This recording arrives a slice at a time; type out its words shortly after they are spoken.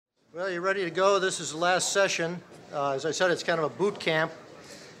Well, you ready to go? This is the last session. As I said, it's kind of a boot camp,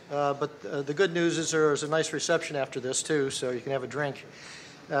 but the good news is there's a nice reception after this, too, so you can have a drink.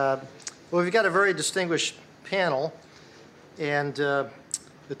 Well, we've got a very distinguished panel, and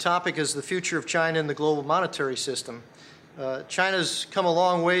the topic is the future of China in the global monetary system. China's come a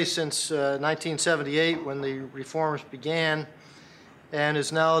long way since 1978 when the reforms began, and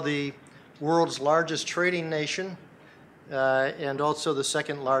is now the world's largest trading nation, and also the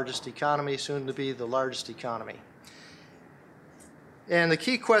second largest economy, soon to be the largest economy. And the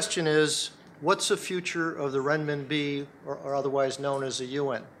key question is, what's the future of the renminbi, or otherwise known as the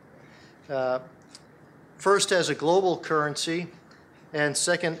yuan? First as a global currency, and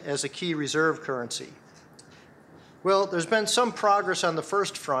second as a key reserve currency. Well, there's been some progress on the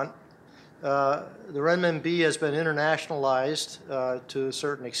first front. The renminbi has been internationalized to a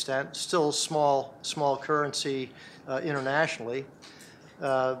certain extent, still small currency internationally.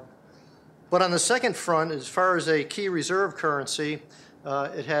 But on the second front, as far as a key reserve currency,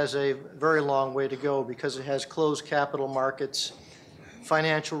 it has a very long way to go because it has closed capital markets,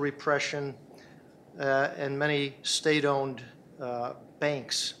 financial repression, and many state-owned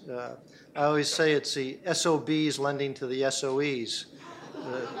banks. I always say it's the SOBs lending to the SOEs,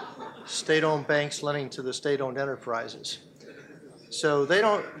 the state-owned banks lending to the state-owned enterprises. So they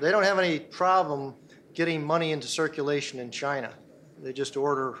don't have any problem getting money into circulation in China. They just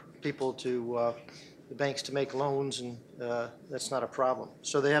order people to the banks to make loans, and that's not a problem.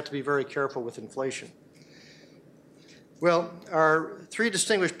 So they have to be very careful with inflation. Well, our three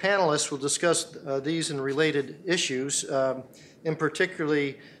distinguished panelists will discuss these and related issues, in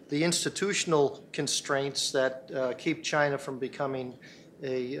particularly the institutional constraints that keep China from becoming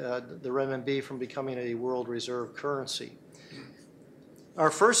the renminbi from becoming a world reserve currency. Our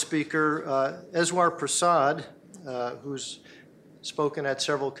first speaker, Eswar Prasad, who's spoken at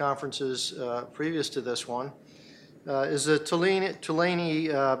several conferences previous to this one, is a Tulane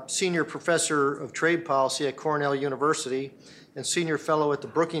Senior Professor of Trade Policy at Cornell University and Senior Fellow at the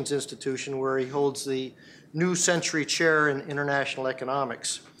Brookings Institution, where he holds the New Century Chair in International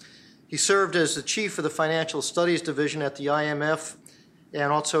Economics. He served as the Chief of the Financial Studies Division at the IMF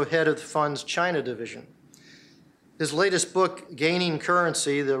and also head of the fund's China Division. His latest book, Gaining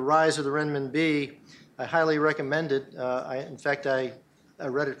Currency, The Rise of the Renminbi, I highly recommend it. In fact, I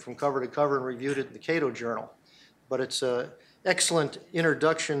read it from cover to cover and reviewed it in the Cato Journal. But it's an excellent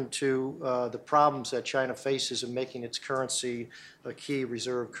introduction to the problems that China faces in making its currency a key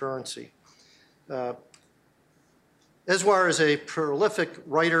reserve currency. Eswar is a prolific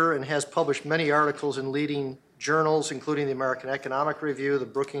writer and has published many articles in leading journals, including the American Economic Review, the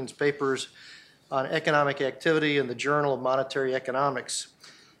Brookings Papers on Economic Activity, and the Journal of Monetary Economics.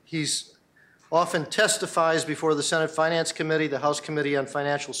 He's often testifies before the Senate Finance Committee, the House Committee on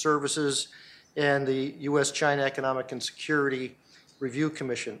Financial Services, and the U.S.-China Economic and Security Review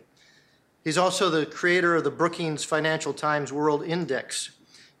Commission. He's also the creator of the Brookings Financial Times World Index.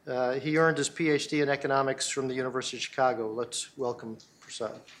 He earned his PhD in economics from the University of Chicago. Let's welcome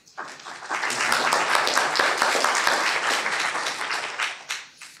Prasad.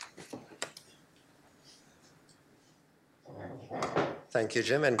 Thank you,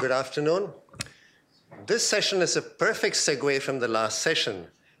 Jim, and good afternoon. This session is a perfect segue from the last session,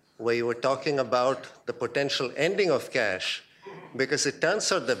 where you were talking about the potential ending of cash, because it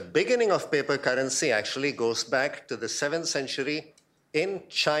turns out the beginning of paper currency actually goes back to the 7th century in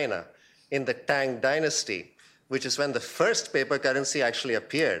China, in the Tang Dynasty, which is when the first paper currency actually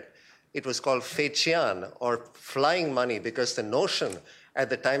appeared. It was called feiqian, or flying money, because the notion at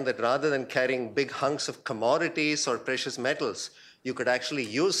the time that rather than carrying big hunks of commodities or precious metals, you could actually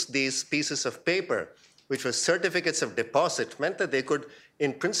use these pieces of paper, which were certificates of deposit, meant that they could,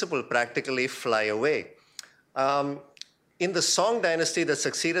 in principle, practically fly away. In the Song Dynasty that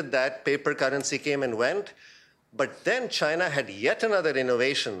succeeded that, paper currency came and went, but then China had yet another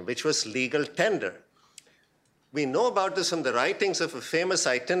innovation, which was legal tender. We know about this from the writings of a famous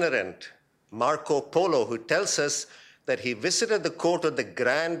itinerant, Marco Polo, who tells us that he visited the court of the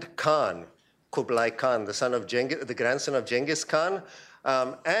Grand Khan, Kublai Khan, the grandson of Genghis Khan,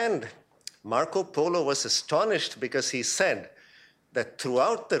 and Marco Polo was astonished because he said that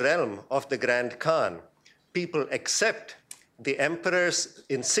throughout the realm of the Grand Khan, people accept the emperor's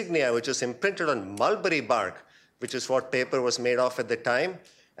insignia, which was imprinted on mulberry bark, which is what paper was made of at the time,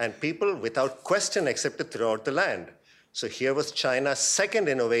 and people without question accepted throughout the land. So here was China's second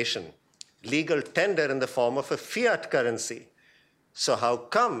innovation, legal tender in the form of a fiat currency. So how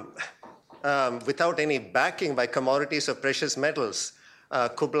come, without any backing by commodities or precious metals,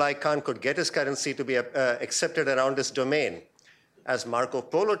 Kublai Khan could get his currency to be accepted around his domain? As Marco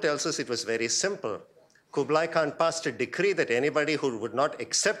Polo tells us, it was very simple. Kublai Khan passed a decree that anybody who would not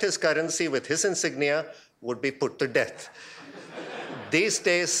accept his currency with his insignia would be put to death. These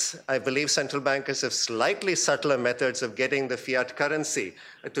days, I believe central bankers have slightly subtler methods of getting the fiat currency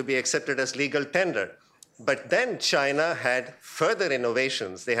to be accepted as legal tender. But then China had further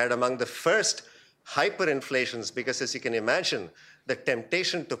innovations. They had among the first hyperinflations, because as you can imagine, the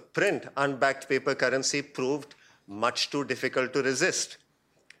temptation to print unbacked paper currency proved much too difficult to resist.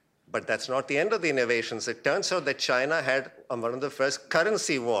 But that's not the end of the innovations. It turns out that China had one of the first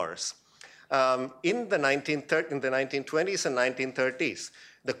currency wars. In the 1920s and 1930s,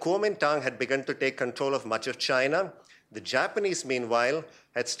 the Kuomintang had begun to take control of much of China. The Japanese, meanwhile,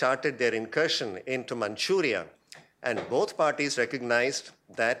 had started their incursion into Manchuria. And both parties recognized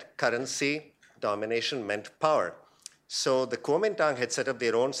that currency domination meant power. So the Kuomintang had set up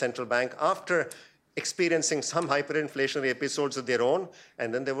their own central bank after experiencing some hyperinflationary episodes of their own.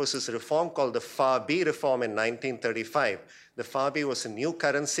 And then there was this reform called the Fa-Bi reform in 1935. The Fa-Bi was a new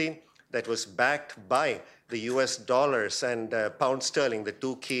currency that was backed by the US dollars and pound sterling, the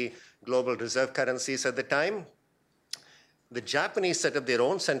two key global reserve currencies at the time. The Japanese set up their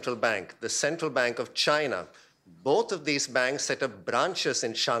own central bank, the Central Bank of China. Both of these banks set up branches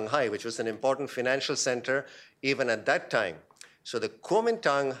in Shanghai, which was an important financial center even at that time. So the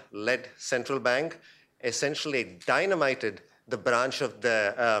Kuomintang-led central bank essentially dynamited the branch of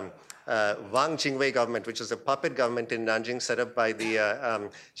the Wang Jingwei government, which was a puppet government in Nanjing set up by the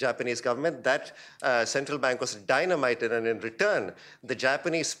Japanese government. That central bank was dynamited, and in return, the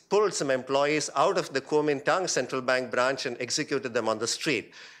Japanese pulled some employees out of the Kuomintang central bank branch and executed them on the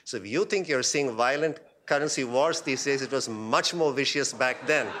street. So if you think you're seeing violent currency wars these days, it was much more vicious back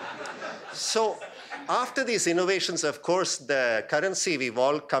then. So after these innovations, of course, the currency we've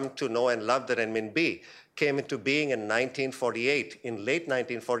all come to know and love, the renminbi, came into being in 1948, in late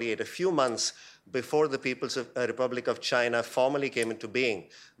 1948, a few months before the People's Republic of China formally came into being,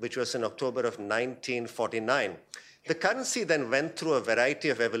 which was in October of 1949. The currency then went through a variety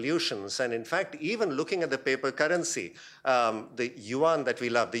of evolutions, and in fact, even looking at the paper currency, the yuan that we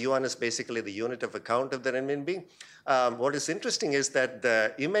love, the yuan is basically the unit of account of the renminbi. What is interesting is that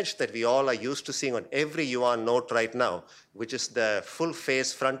the image that we all are used to seeing on every yuan note right now, which is the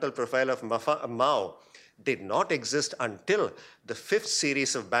full-face frontal profile of Mao, did not exist until the fifth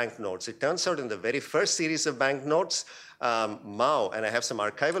series of banknotes. It turns out in the very first series of banknotes, Mao, and I have some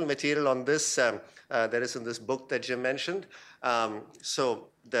archival material on this, that is in this book that Jim mentioned. So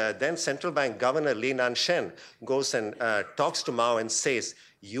the then central bank governor, Li Nanshen, goes and talks to Mao and says,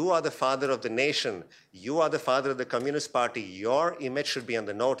 "You are the father of the nation. You are the father of the Communist Party. Your image should be on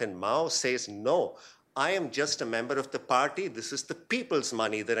the note." And Mao says, "No, I am just a member of the party. This is the people's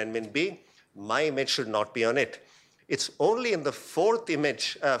money, the renminbi. My image should not be on it." It's only in the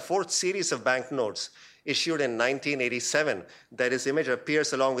fourth series of banknotes issued in 1987 that his image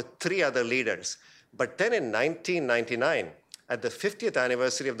appears along with three other leaders. But then in 1999, at the 50th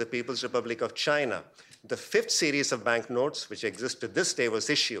anniversary of the People's Republic of China, the fifth series of banknotes, which exist to this day, was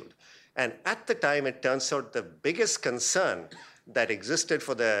issued. And at the time, it turns out the biggest concern that existed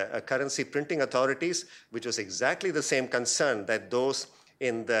for the currency printing authorities, which was exactly the same concern that those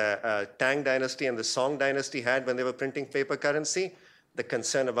in the Tang dynasty and the Song dynasty had when they were printing paper currency, the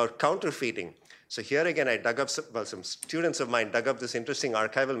concern about counterfeiting. So here again, I dug up, some students of mine dug up this interesting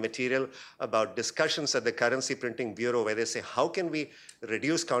archival material about discussions at the Currency Printing Bureau where they say, how can we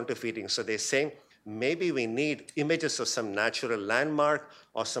reduce counterfeiting? So they say, maybe we need images of some natural landmark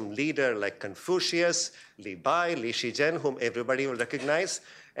or some leader like Confucius, Li Bai, Li Shizhen, whom everybody will recognize.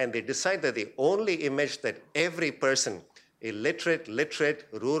 And they decide that the only image that every person, illiterate, literate,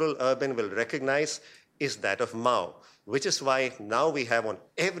 rural, urban, will recognize is that of Mao, which is why now we have on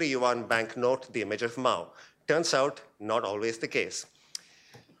every yuan banknote the image of Mao. Turns out, not always the case.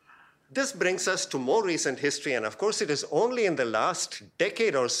 This brings us to more recent history, and of course, it is only in the last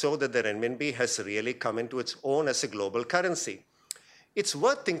decade or so that the renminbi has really come into its own as a global currency. It's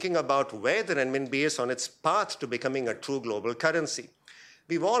worth thinking about where the renminbi is on its path to becoming a true global currency.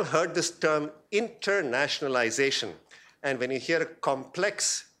 We've all heard this term internationalization. And when you hear a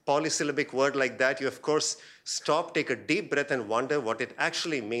complex polysyllabic word like that, you of course stop, take a deep breath and wonder what it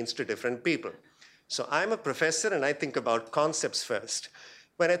actually means to different people. So I'm a professor and I think about concepts first.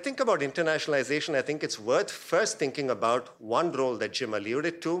 When I think about internationalization, I think it's worth first thinking about one role that Jim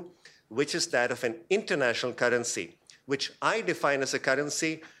alluded to, which is that of an international currency, which I define as a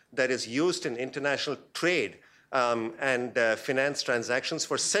currency that is used in international trade and finance transactions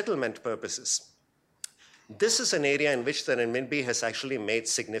for settlement purposes. This is an area in which the renminbi has actually made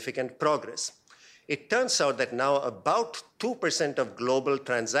significant progress. it turns out that now about 2% of global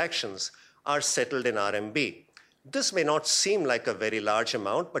transactions are settled in RMB. This may not seem like a very large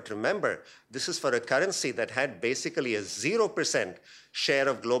amount, but remember, this is for a currency that had basically a 0% share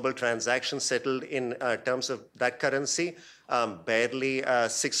of global transactions settled in terms of that currency barely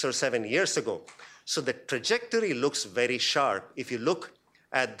 6 or 7 years ago. So the trajectory looks very sharp. If you look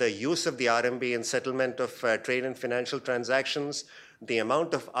at the use of the RMB in settlement of trade and financial transactions, the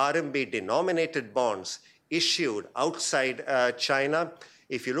amount of RMB-denominated bonds issued outside China,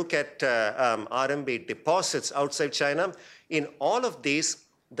 if you look at RMB deposits outside China, in all of these,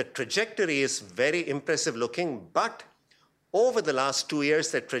 the trajectory is very impressive looking, but over the last 2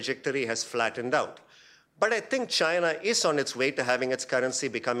 years, that trajectory has flattened out. But I think China is on its way to having its currency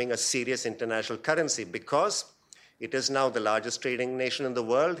becoming a serious international currency because it is now the largest trading nation in the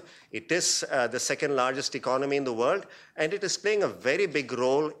world. It is the second largest economy in the world, and it is playing a very big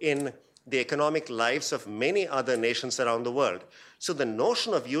role in the economic lives of many other nations around the world. So the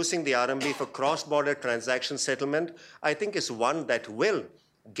notion of using the RMB for cross-border transaction settlement, I think, is one that will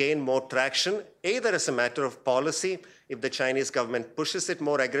gain more traction, either as a matter of policy, if the Chinese government pushes it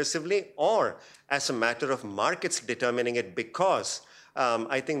more aggressively, or as a matter of markets determining it, because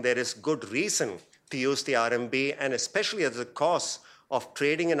I think there is good reason to use the RMB, and especially as the cost of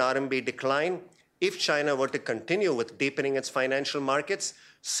trading in RMB decline. If China were to continue with deepening its financial markets,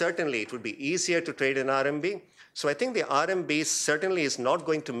 certainly it would be easier to trade in RMB. So I think the RMB certainly is not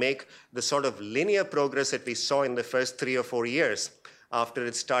going to make the sort of linear progress that we saw in the first 3 or 4 years after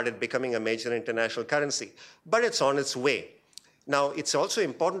it started becoming a major international currency, but it's on its way. Now, it's also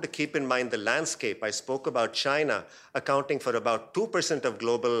important to keep in mind the landscape. I spoke about China accounting for about 2% of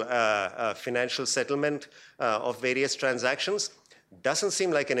global financial settlement of various transactions. Doesn't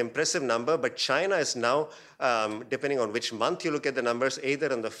seem like an impressive number, but China is now, depending on which month you look at the numbers,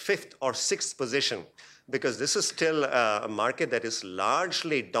 either in the 5th or 6th position, because this is still a market that is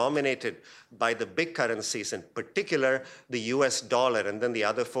largely dominated by the big currencies, in particular the US dollar and then the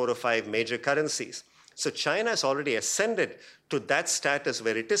other 4 or 5 major currencies. So China has already ascended to that status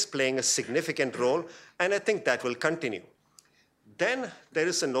where it is playing a significant role, and I think that will continue. Then there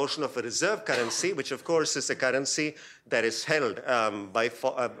is a notion of a reserve currency, which of course is a currency that is held by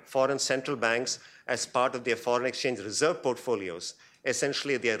foreign central banks as part of their foreign exchange reserve portfolios,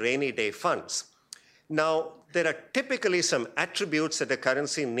 essentially their rainy day funds. Now, there are typically some attributes that a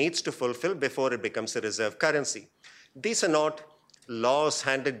currency needs to fulfill before it becomes a reserve currency. These are not laws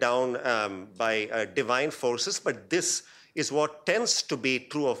handed down by divine forces, but this is what tends to be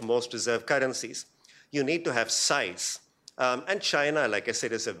true of most reserve currencies. You need to have size. And China, like I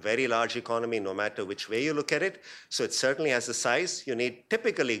said, is a very large economy, no matter which way you look at it. So it certainly has a size. You need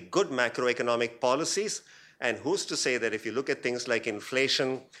typically good macroeconomic policies. And who's to say that if you look at things like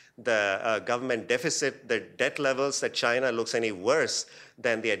inflation, the government deficit, the debt levels, that China looks any worse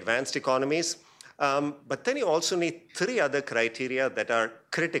than the advanced economies? But then you also need 3 other criteria that are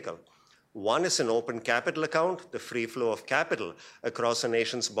critical. One is an open capital account, the free flow of capital across a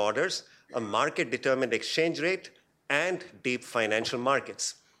nation's borders, a market-determined exchange rate, and deep financial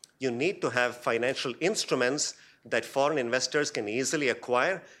markets. You need to have financial instruments that foreign investors can easily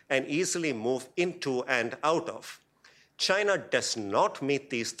acquire and easily move into and out of. China does not meet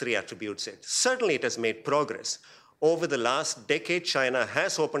these 3 attributes yet. Certainly it has made progress. Over the last decade, China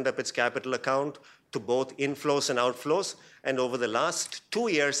has opened up its capital account to both inflows and outflows. And over the last 2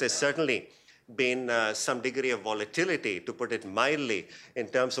 years, there's certainly been some degree of volatility, to put it mildly, in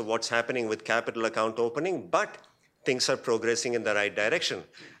terms of what's happening with capital account opening. But things are progressing in the right direction.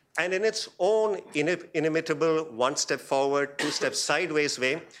 And in its own inimitable 1 step forward, 2 steps sideways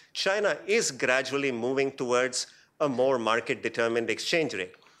way, China is gradually moving towards a more market-determined exchange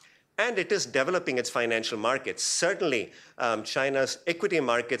rate. And it is developing its financial markets. Certainly, China's equity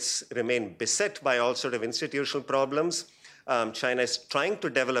markets remain beset by all sorts of institutional problems. China is trying to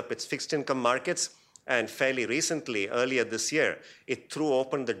develop its fixed income markets. And fairly recently, earlier this year, it threw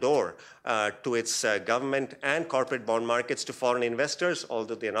open the door to its government and corporate bond markets to foreign investors,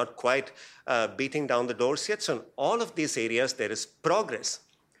 although they're not quite beating down the doors yet. So in all of these areas, there is progress.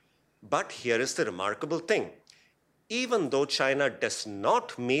 But here is the remarkable thing. Even though China does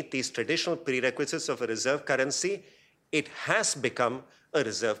not meet these traditional prerequisites of a reserve currency, it has become a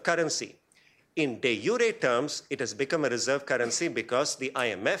reserve currency. In de jure terms, it has become a reserve currency because the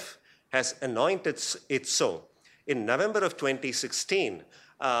IMF has anointed it so. In November of 2016,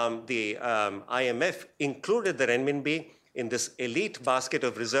 the IMF included the renminbi in this elite basket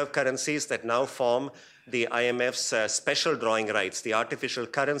of reserve currencies that now form the IMF's special drawing rights, the artificial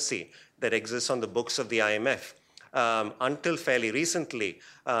currency that exists on the books of the IMF. Until fairly recently,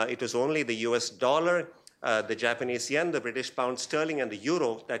 it was only the US dollar, the Japanese yen, the British pound sterling, and the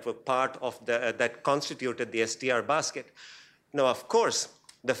euro that were part of that constituted the SDR basket. Now, of course,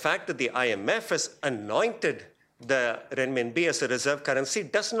 the fact that the IMF has anointed the renminbi as a reserve currency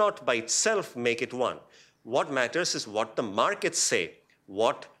does not by itself make it one. What matters is what the markets say,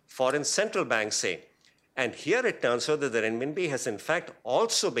 what foreign central banks say. And here it turns out that the renminbi has in fact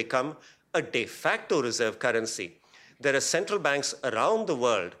also become a de facto reserve currency. There are central banks around the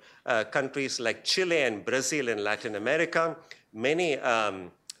world, countries like Chile and Brazil in Latin America, many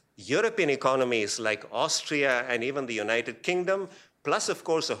European economies like Austria and even the United Kingdom, plus, of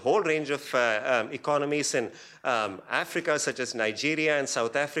course, a whole range of economies in Africa, such as Nigeria and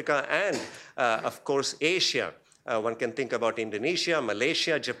South Africa, and, of course, Asia. One can think about Indonesia,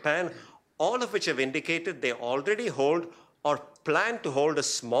 Malaysia, Japan, all of which have indicated they already hold or plan to hold a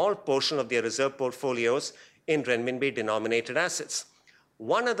small portion of their reserve portfolios in renminbi-denominated assets.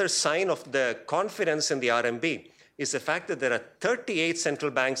 One other sign of the confidence in the RMB is the fact that there are 38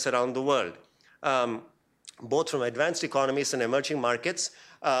 central banks around the world, both from advanced economies and emerging markets,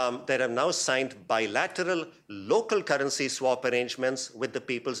 that have now signed bilateral local currency swap arrangements with the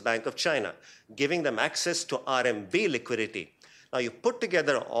People's Bank of China, giving them access to RMB liquidity. Now, you put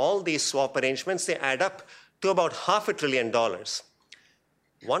together all these swap arrangements, they add up to about $500 billion.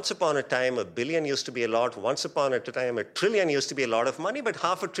 Once upon a time, $1 billion used to be a lot. Once upon a time, $1 trillion used to be a lot of money, but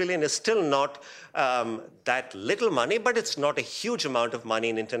 $500 billion is still not that little money, but it's not a huge amount of money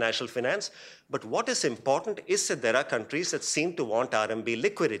in international finance. But what is important is that there are countries that seem to want RMB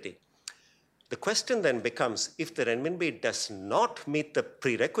liquidity. The question then becomes, if the renminbi does not meet the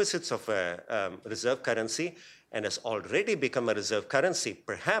prerequisites of a reserve currency and has already become a reserve currency,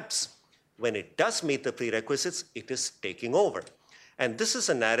 perhaps when it does meet the prerequisites, it is taking over. And this is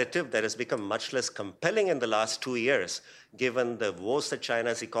a narrative that has become much less compelling in the last 2 years, given the woes that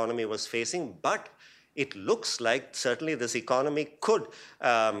China's economy was facing. But it looks like certainly this economy could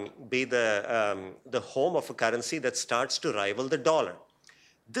be the home of a currency that starts to rival the dollar.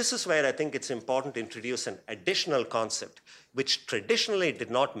 This is where I think it's important to introduce an additional concept, which traditionally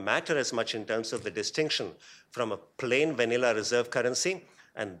did not matter as much in terms of the distinction from a plain vanilla reserve currency,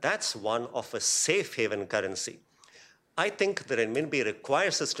 and that's one of a safe haven currency. I think the renminbi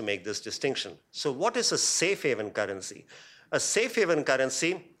requires us to make this distinction. So what is a safe haven currency? A safe haven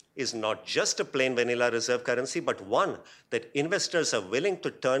currency is not just a plain vanilla reserve currency, but one that investors are willing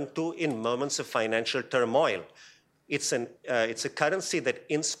to turn to in moments of financial turmoil. It's a currency that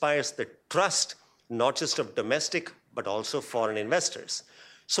inspires the trust, not just of domestic, but also foreign investors.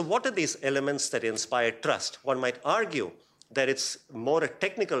 So what are these elements that inspire trust? One might argue that it's more a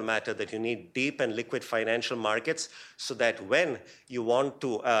technical matter, that you need deep and liquid financial markets so that when you want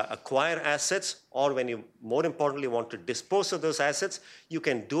to acquire assets, or when you, more importantly, want to dispose of those assets, you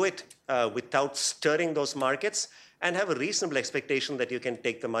can do it without stirring those markets and have a reasonable expectation that you can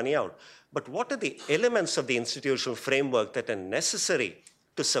take the money out. But what are the elements of the institutional framework that are necessary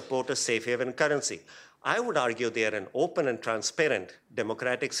to support a safe haven currency? I would argue they are an open and transparent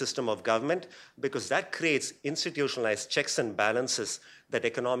democratic system of government, because that creates institutionalized checks and balances that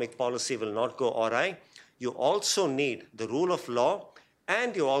economic policy will not go awry. You also need the rule of law,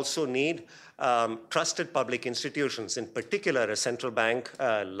 and you also need trusted public institutions, in particular a central bank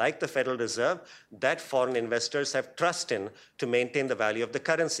like the Federal Reserve, that foreign investors have trust in to maintain the value of the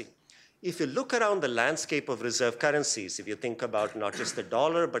currency. If you look around the landscape of reserve currencies, if you think about not just the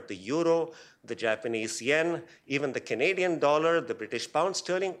dollar, but the euro, the Japanese yen, even the Canadian dollar, the British pound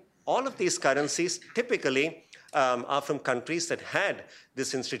sterling, all of these currencies typically are from countries that had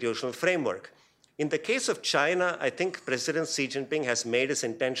this institutional framework. In the case of China, I think President Xi Jinping has made his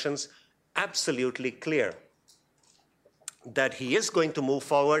intentions absolutely clear, that he is going to move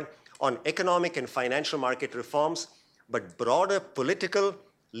forward on economic and financial market reforms, but broader political,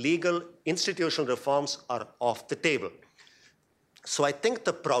 legal, institutional reforms are off the table. So I think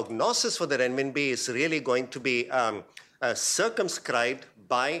the prognosis for the renminbi is really going to be circumscribed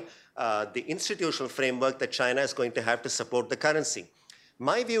by the institutional framework that China is going to have to support the currency.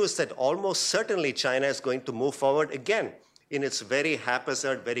 My view is that almost certainly China is going to move forward again in its very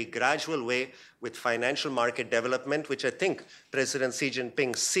haphazard, very gradual way with financial market development, which I think President Xi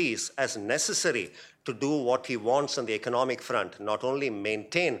Jinping sees as necessary to do what he wants on the economic front, not only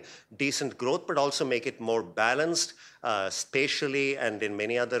maintain decent growth, but also make it more balanced spatially and in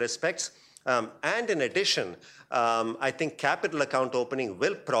many other respects. And in addition, I think capital account opening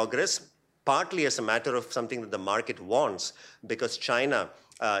will progress, partly as a matter of something that the market wants, because China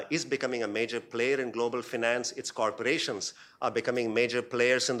is becoming a major player in global finance. Its corporations are becoming major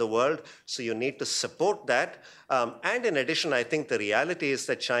players in the world. So you need to support that. And in addition, I think the reality is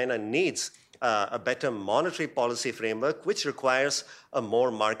that China needs a better monetary policy framework, which requires a more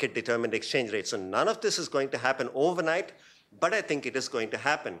market-determined exchange rate. So none of this is going to happen overnight, but I think it is going to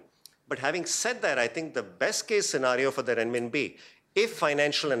happen. But having said that, I think the best case scenario for the renminbi, if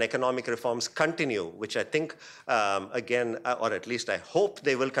financial and economic reforms continue, which I think, again, or at least I hope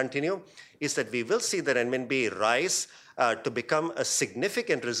they will continue, is that we will see the renminbi rise to become a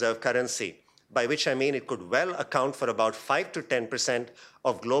significant reserve currency, by which I mean it could well account for about 5 to 10%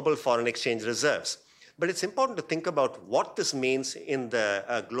 of global foreign exchange reserves. But it's important to think about what this means in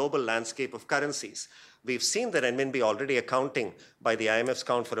the global landscape of currencies. We've seen the renminbi already accounting, by the IMF's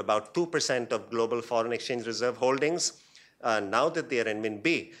count, for about 2% of global foreign exchange reserve holdings. Now that the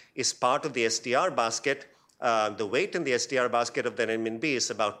renminbi is part of the SDR basket, the weight in the SDR basket of the renminbi is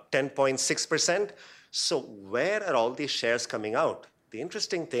about 10.6%. So where are all these shares coming out? The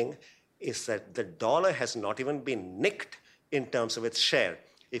interesting thing is that the dollar has not even been nicked in terms of its share.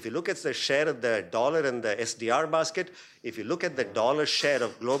 If you look at the share of the dollar in the SDR basket, if you look at the dollar share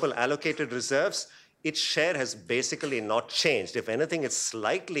of global allocated reserves, its share has basically not changed. If anything, it's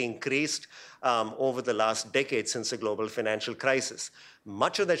slightly increased over the last decade since the global financial crisis.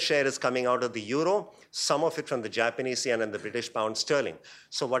 Much of that share is coming out of the euro, some of it from the Japanese yen and the British pound sterling.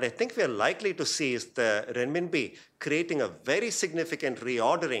 So what I think we're likely to see is the renminbi creating a very significant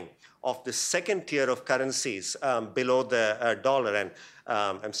reordering of the second tier of currencies below the dollar. And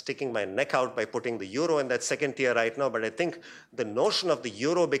I'm sticking my neck out by putting the euro in that second tier right now, but I think the notion of the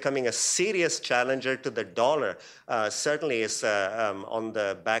euro becoming a serious challenger to the dollar certainly is on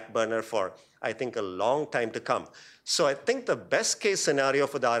the back burner for, I think, a long time to come. So I think the best case scenario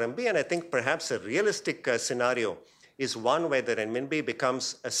for the RMB, and I think perhaps a realistic scenario, is one where the renminbi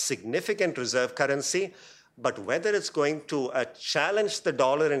becomes a significant reserve currency. But whether it's going to challenge the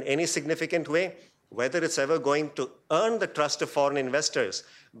dollar in any significant way, whether it's ever going to earn the trust of foreign investors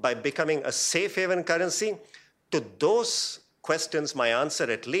by becoming a safe haven currency, to those questions, my answer,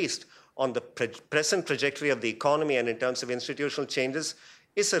 at least on the present trajectory of the economy and in terms of institutional changes,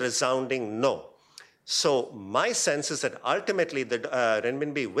 is a resounding no. So my sense is that ultimately the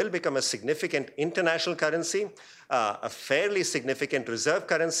renminbi will become a significant international currency, a fairly significant reserve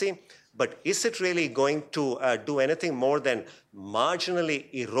currency. But is it really going to do anything more than marginally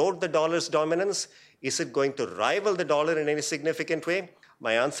erode the dollar's dominance? Is it going to rival the dollar in any significant way?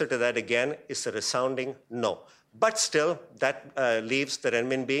 My answer to that, again, is a resounding no. But still, that leaves the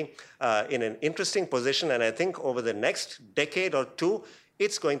renminbi in an interesting position. And I think over the next decade or two,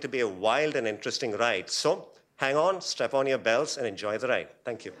 it's going to be a wild and interesting ride. So hang on, strap on your belts, and enjoy the ride.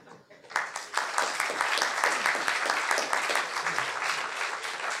 Thank you.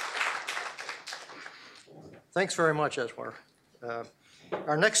 Thanks very much, Eswar.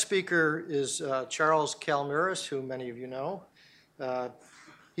 Our next speaker is Charles Kalmiris, who many of you know.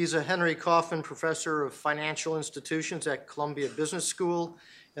 He's a Henry Kaufman Professor of Financial Institutions at Columbia Business School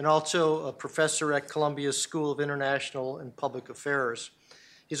and also a professor at Columbia's School of International and Public Affairs.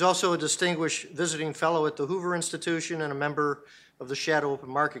 He's also a distinguished visiting fellow at the Hoover Institution and a member of the Shadow Open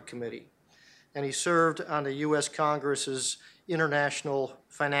Market Committee. And he served on the U.S. Congress's International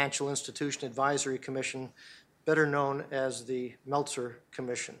Financial Institution Advisory Commission, better known as the Meltzer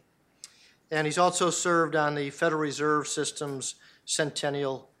Commission. And he's also served on the Federal Reserve System's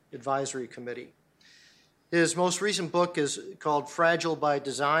Centennial Advisory Committee. His most recent book is called Fragile by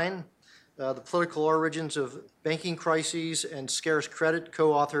Design, The Political Origins of Banking Crises and Scarce Credit,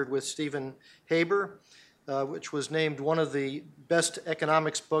 co-authored with Stephen Haber, which was named one of the best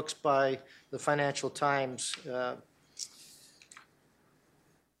economics books by the Financial Times.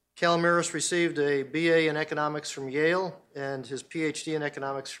 Kalmiris received a BA in economics from Yale and his PhD in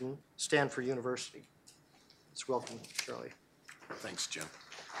economics from Stanford University. Let's welcome Charlie. Thanks, Jim.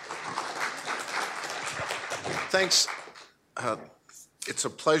 Thanks. It's a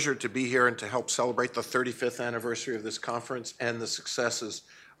pleasure to be here and to help celebrate the 35th anniversary of this conference and the successes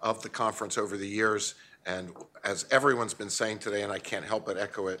of the conference over the years. And as everyone's been saying today, and I can't help but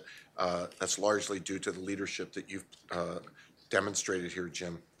echo it, that's largely due to the leadership that you've demonstrated here,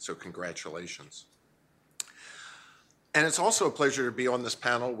 Jim. So congratulations. And it's also a pleasure to be on this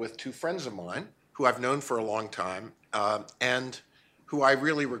panel with two friends of mine who I've known for a long time and who I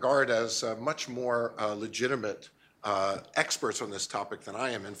really regard as much more legitimate experts on this topic than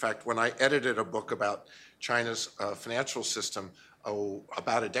I am. In fact, when I edited a book about China's financial system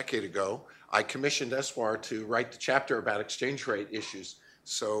about a decade ago, I commissioned Eswar to write the chapter about exchange rate issues.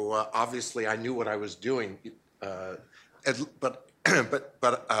 So obviously I knew what I was doing. But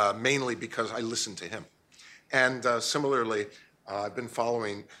but mainly because I listened to him. And similarly, I've been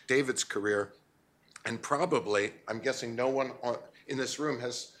following David's career, and probably, I'm guessing no one in this room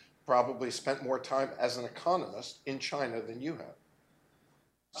has probably spent more time as an economist in China than you have.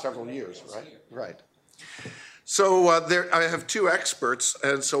 Several years, right? Right. So I have two experts,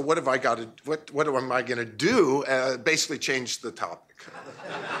 and so what have I got to? What am I going to do? Basically, change the topic.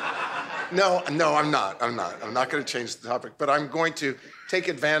 No, I'm not. I'm not going to change the topic, but I'm going to take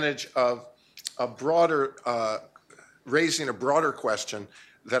advantage of a broader, raising a broader question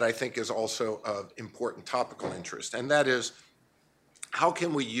that I think is also of important topical interest, and that is, how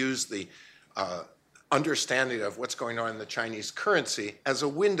can we use the understanding of what's going on in the Chinese currency as a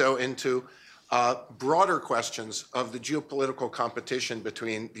window into broader questions of the geopolitical competition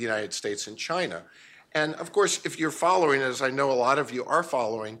between the United States and China. And of course, if you're following, as I know a lot of you are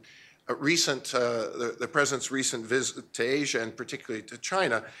following, the president's recent visit to Asia and particularly to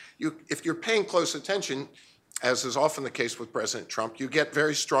China, if you're paying close attention, as is often the case with President Trump, you get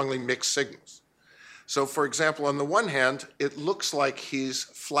very strongly mixed signals. So for example, on the one hand, it looks like he's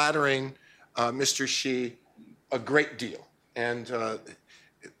flattering Mr. Xi a great deal and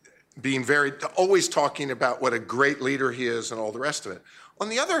being always talking about what a great leader he is and all the rest of it. On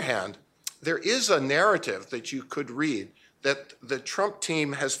the other hand, there is a narrative that you could read that the Trump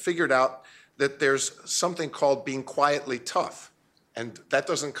team has figured out that there's something called being quietly tough. And that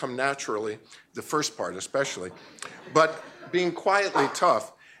doesn't come naturally, the first part especially, but being quietly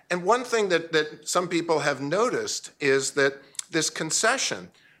tough. And one thing that some people have noticed is that this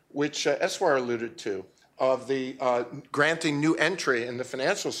concession, which Eswar alluded to, of the granting new entry in the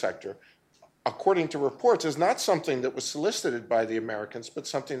financial sector, according to reports, is not something that was solicited by the Americans, but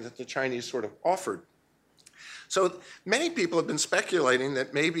something that the Chinese sort of offered. So many people have been speculating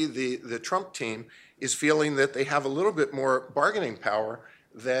that maybe the Trump team is feeling that they have a little bit more bargaining power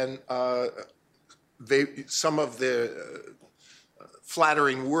than some of the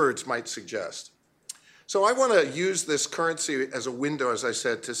flattering words might suggest. So I want to use this currency as a window, as I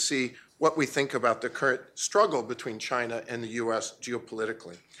said, to see what we think about the current struggle between China and the US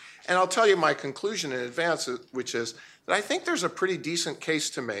geopolitically. And I'll tell you my conclusion in advance, which is that I think there's a pretty decent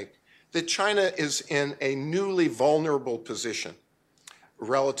case to make that China is in a newly vulnerable position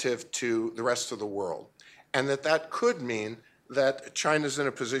relative to the rest of the world, and that could mean that China's in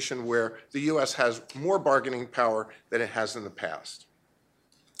a position where the US has more bargaining power than it has in the past.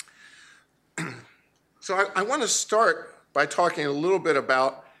 So I want to start by talking a little bit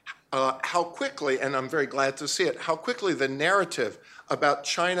about how quickly, and I'm very glad to see it, how quickly the narrative about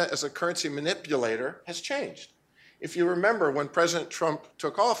China as a currency manipulator has changed. If you remember, when President Trump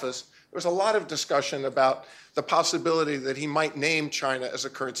took office, there was a lot of discussion about the possibility that he might name China as a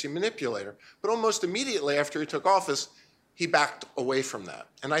currency manipulator. But almost immediately after he took office, he backed away from that.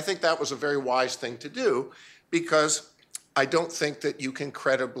 And I think that was a very wise thing to do, because I don't think that you can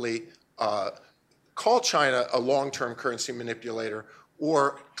credibly call China a long-term currency manipulator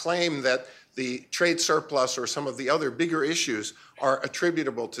or claim that the trade surplus or some of the other bigger issues are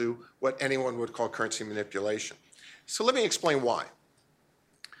attributable to what anyone would call currency manipulation. So let me explain why.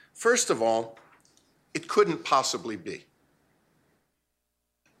 First of all, it couldn't possibly be.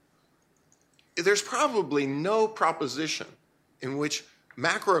 There's probably no proposition in which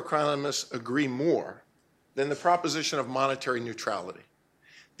macroeconomists agree more than the proposition of monetary neutrality.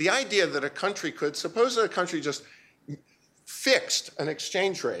 The idea that a country could, suppose that a country just fixed an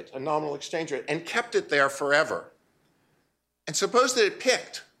exchange rate, a nominal exchange rate, and kept it there forever. And suppose that it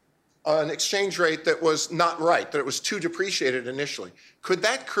picked an exchange rate that was not right, that it was too depreciated initially. Could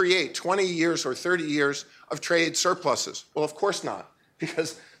that create 20 years or 30 years of trade surpluses? Well, of course not,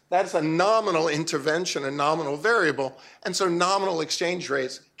 because that's a nominal intervention, a nominal variable, and so nominal exchange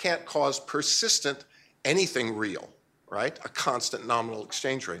rates can't cause persistent anything real, right? A constant nominal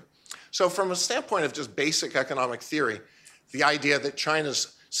exchange rate. So from a standpoint of just basic economic theory, the idea that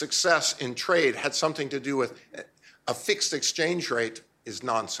China's success in trade had something to do with a fixed exchange rate is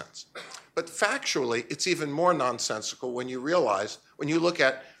nonsense. But factually, it's even more nonsensical when you look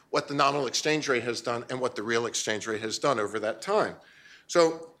at what the nominal exchange rate has done and what the real exchange rate has done over that time.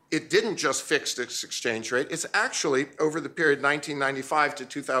 So it didn't just fix its exchange rate. It's actually, over the period 1995 to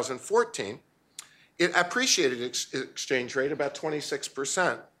 2014, it appreciated its exchange rate about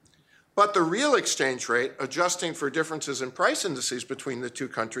 26%. But the real exchange rate, adjusting for differences in price indices between the two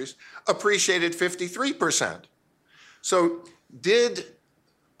countries, appreciated 53%. So did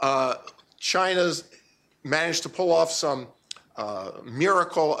China manage to pull off some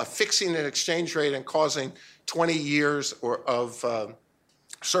miracle of fixing an exchange rate and causing 20 years of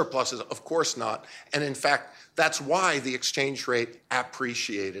surpluses? Of course not. And in fact, that's why the exchange rate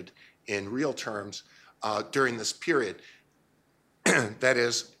appreciated in real terms during this period. That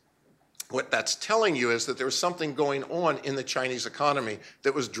is, what that's telling you is that there was something going on in the Chinese economy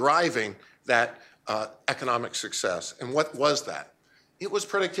that was driving that economic success. And what was that? It was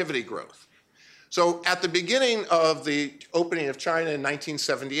productivity growth. So at the beginning of the opening of China in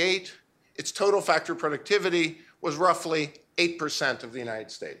 1978, its total factor productivity was roughly 8% of the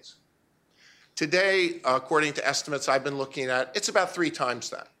United States. Today, according to estimates I've been looking at, it's about 3 times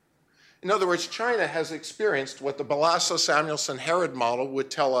that. In other words, China has experienced what the Balassa-Samuelson-Herod model would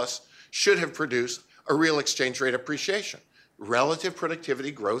tell us should have produced a real exchange rate appreciation, relative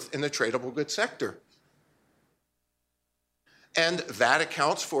productivity growth in the tradable goods sector. And that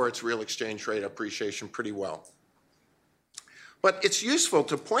accounts for its real exchange rate appreciation pretty well. But it's useful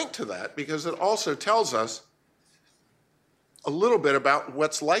to point to that because it also tells us a little bit about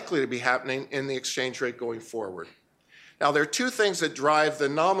what's likely to be happening in the exchange rate going forward. Now, there are 2 things that drive the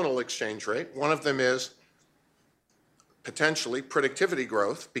nominal exchange rate. One of them is potentially productivity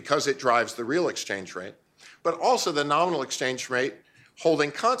growth because it drives the real exchange rate, but also the nominal exchange rate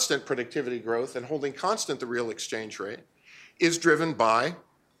holding constant productivity growth and holding constant the real exchange rate is driven by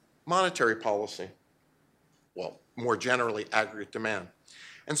monetary policy. Well, more generally, aggregate demand.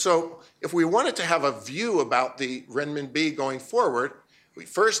 And so if we wanted to have a view about the renminbi going forward, we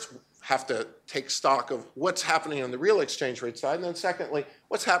first have to take stock of what's happening on the real exchange rate side, and then secondly,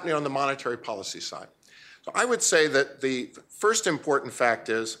 what's happening on the monetary policy side. So I would say that the first important fact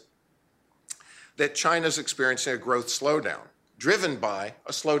is that China's experiencing a growth slowdown, driven by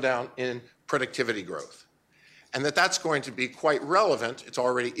a slowdown in productivity growth. And that's going to be quite relevant, it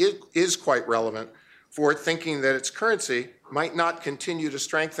already is quite relevant, for thinking that its currency might not continue to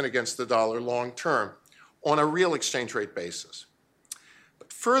strengthen against the dollar long term on a real exchange rate basis.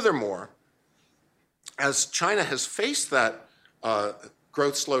 But furthermore, as China has faced that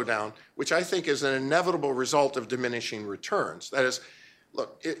growth slowdown, which I think is an inevitable result of diminishing returns. That is,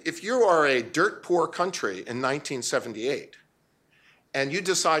 look, if you are a dirt poor country in 1978 and you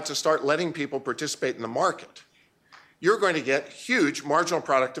decide to start letting people participate in the market, you're going to get huge marginal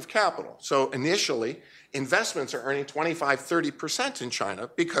product of capital. So initially, investments are earning 25, 30% in China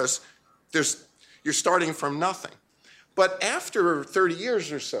because you're starting from nothing. But after 30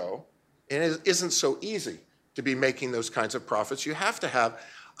 years or so, and it isn't so easy to be making those kinds of profits, you have to have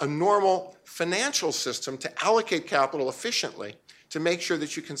a normal financial system to allocate capital efficiently to make sure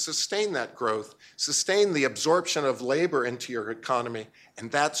that you can sustain that growth, sustain the absorption of labor into your economy,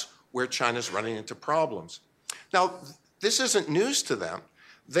 and that's where China's running into problems. Now, this isn't news to them.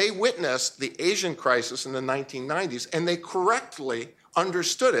 They witnessed the Asian crisis in the 1990s, and they correctly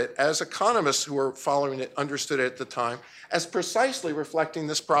understood it, as economists who were following it understood it at the time, as precisely reflecting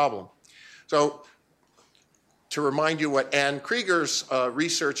this problem. So, to remind you what Ann Krieger's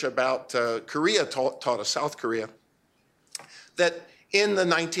research about Korea taught us, South Korea, that in the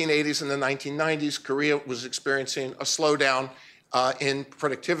 1980s and the 1990s, Korea was experiencing a slowdown in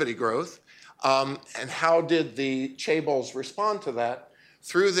productivity growth. And how did the chaebols respond to that?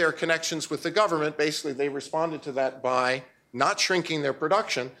 Through their connections with the government, basically they responded to that by not shrinking their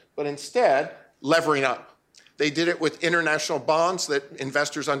production, but instead levering up. They did it with international bonds that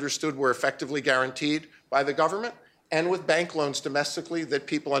investors understood were effectively guaranteed by the government, and with bank loans domestically that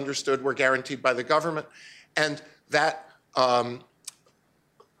people understood were guaranteed by the government. And that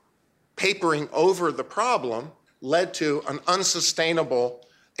papering over the problem led to an unsustainable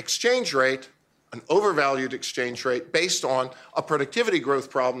exchange rate, an overvalued exchange rate based on a productivity growth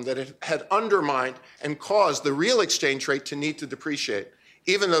problem that it had undermined and caused the real exchange rate to need to depreciate.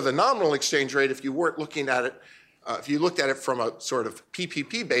 Even though the nominal exchange rate, if you weren't looking at it, if you looked at it from a sort of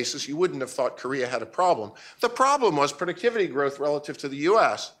PPP basis, you wouldn't have thought Korea had a problem. The problem was productivity growth relative to the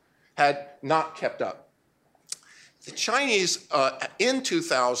US had not kept up. The Chinese, in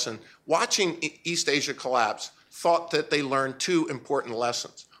 2000, watching East Asia collapse, thought that they learned 2 important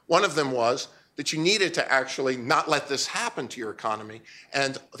lessons. One of them was that you needed to actually not let this happen to your economy.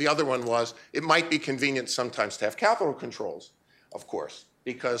 And the other one was it might be convenient sometimes to have capital controls, of course,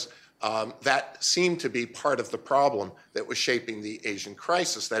 because that seemed to be part of the problem that was shaping the Asian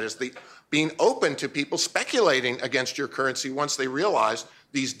crisis. That is, being open to people speculating against your currency once they realized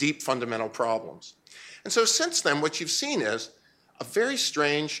these deep fundamental problems. And so since then, what you've seen is a very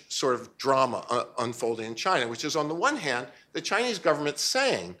strange sort of drama unfolding in China, which is on the one hand, the Chinese government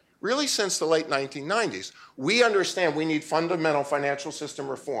saying, really since the late 1990s, we understand we need fundamental financial system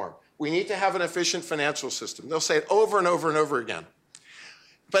reform. We need to have an efficient financial system. They'll say it over and over and over again.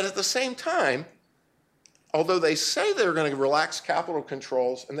 But at the same time, although they say they're going to relax capital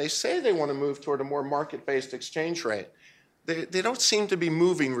controls and they say they want to move toward a more market-based exchange rate, they don't seem to be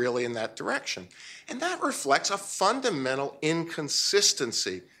moving really in that direction. And that reflects a fundamental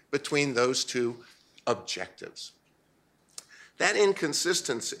inconsistency between those two objectives. That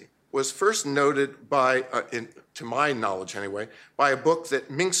inconsistency was first noted by, to my knowledge anyway, by a book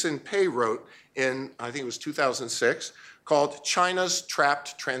that Ming-Sin Pei wrote in, I think it was 2006, called China's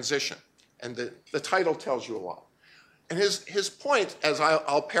Trapped Transition. And the title tells you a lot. And his point, as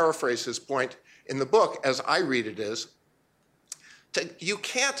I'll paraphrase his point in the book as I read it, is you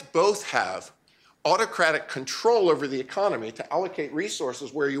can't both have autocratic control over the economy to allocate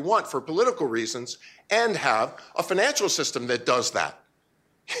resources where you want for political reasons and have a financial system that does that.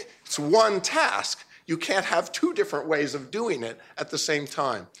 It's one task. You can't have two different ways of doing it at the same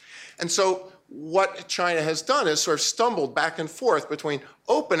time. And so what China has done is sort of stumbled back and forth between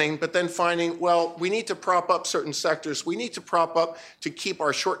opening, but then finding, well, we need to prop up certain sectors. We need to prop up to keep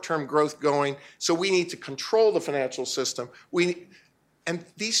our short-term growth going. So we need to control the financial system. And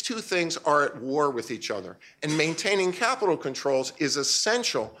these two things are at war with each other. And maintaining capital controls is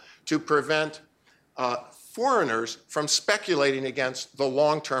essential to prevent foreigners from speculating against the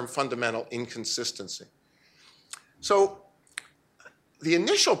long-term fundamental inconsistency. So the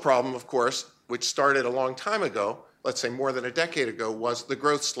initial problem, of course, which started a long time ago, let's say more than a decade ago, was the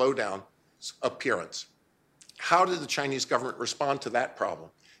growth slowdown appearance. How did the Chinese government respond to that problem?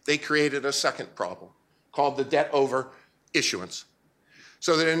 They created a second problem called the debt over issuance.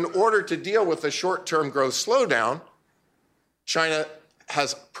 So that in order to deal with the short-term growth slowdown, China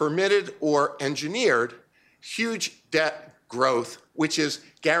has permitted or engineered huge debt growth, which is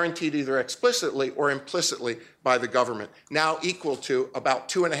guaranteed either explicitly or implicitly by the government, now equal to about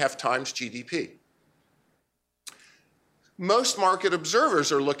 2.5 times GDP. Most market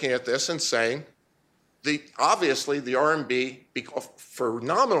observers are looking at this and saying, obviously the RMB, for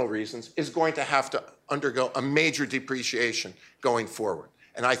nominal reasons, is going to have to undergo a major depreciation going forward.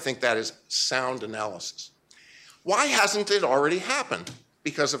 And I think that is sound analysis. Why hasn't it already happened?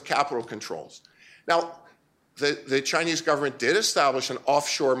 Because of capital controls. Now, the Chinese government did establish an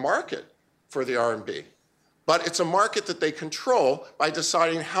offshore market for the RMB, but it's a market that they control by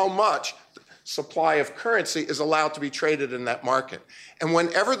deciding how much supply of currency is allowed to be traded in that market. And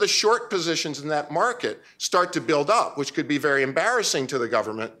whenever the short positions in that market start to build up, which could be very embarrassing to the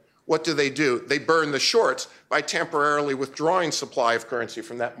government, what do? They burn the shorts by temporarily withdrawing supply of currency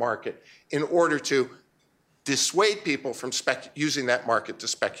from that market in order to dissuade people from using that market to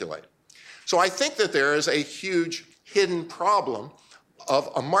speculate. So I think that there is a huge hidden problem of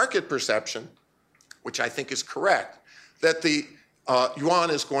a market perception, which I think is correct, that the yuan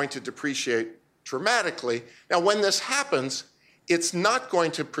is going to depreciate dramatically. Now, when this happens, it's not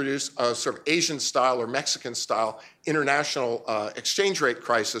going to produce a sort of Asian-style or Mexican-style international exchange rate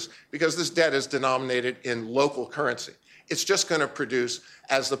crisis because this debt is denominated in local currency. It's just going to produce,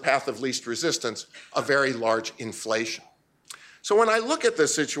 as the path of least resistance, a very large inflation. So when I look at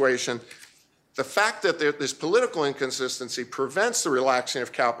this situation, the fact that this political inconsistency prevents the relaxing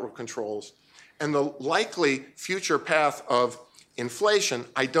of capital controls and the likely future path of inflation,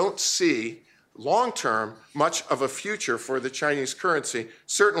 I don't see long-term much of a future for the Chinese currency,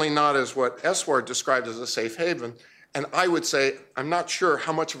 certainly not as what Eswar described as a safe haven. And I would say I'm not sure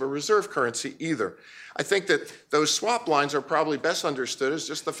how much of a reserve currency either. I think that those swap lines are probably best understood as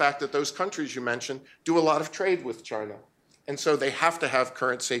just the fact that those countries you mentioned do a lot of trade with China. And so they have to have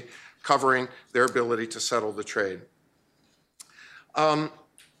currency covering their ability to settle the trade.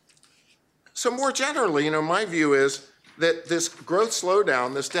 So more generally, my view is that this growth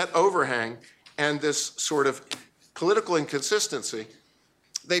slowdown, this debt overhang, and this sort of political inconsistency,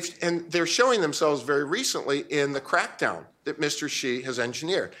 they're showing themselves very recently in the crackdown that Mr. Xi has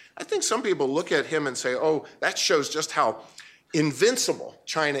engineered. I think some people look at him and say, oh, that shows just how invincible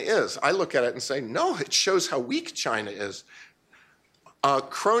China is. I look at it and say, no, it shows how weak China is.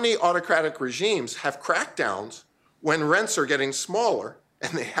 Crony autocratic regimes have crackdowns when rents are getting smaller,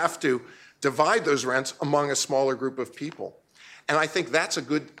 and they have to divide those rents among a smaller group of people. And I think that's a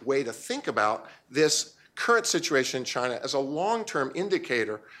good way to think about this current situation in China as a long-term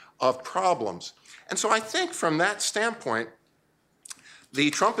indicator of problems. And so I think from that standpoint,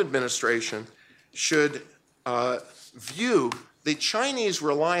 the Trump administration should view the Chinese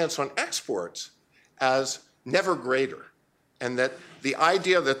reliance on exports as never greater, and that the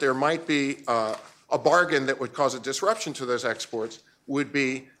idea that there might be a bargain that would cause a disruption to those exports would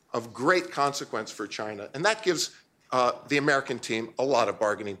be of great consequence for China. And that gives the American team a lot of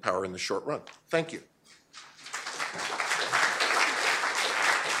bargaining power in the short run. Thank you.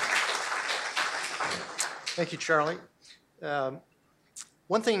 Thank you, Charlie.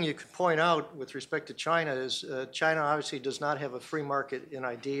 One thing you could point out with respect to China is China obviously does not have a free market in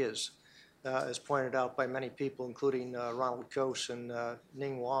ideas, as pointed out by many people, including Ronald Coase and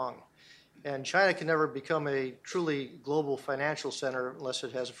Ning Wang. And China can never become a truly global financial center unless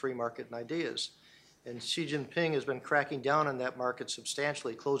it has a free market in ideas. And Xi Jinping has been cracking down on that market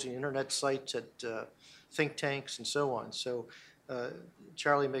substantially, closing internet sites at think tanks and so on. So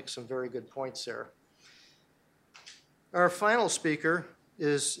Charlie makes some very good points there. Our final speaker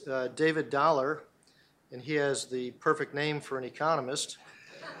is David Dollar, and he has the perfect name for an economist.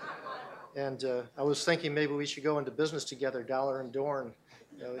 And I was thinking maybe we should go into business together, Dollar and Dorn.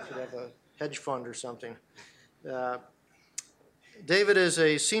 We should have a hedge fund or something. David is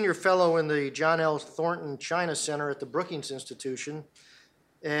a senior fellow in the John L. Thornton China Center at the Brookings Institution.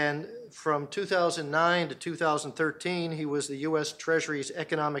 And from 2009 to 2013, he was the U.S. Treasury's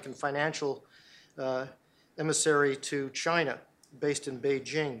economic and financial emissary to China, based in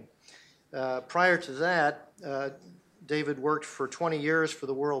Beijing. Prior to that, David worked for 20 years for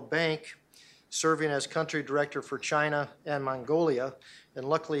the World Bank, serving as country director for China and Mongolia, and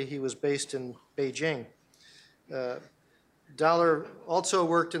luckily he was based in Beijing. Dollar also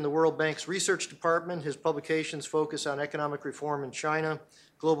worked in the World Bank's research department. His publications focus on economic reform in China,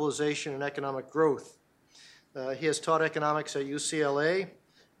 globalization, and economic growth. He has taught economics at UCLA,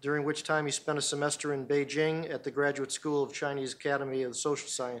 during which time he spent a semester in Beijing at the Graduate School of Chinese Academy of the Social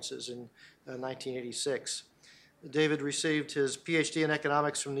Sciences in 1986. David received his PhD in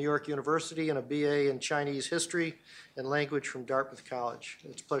economics from New York University and a BA in Chinese history and language from Dartmouth College.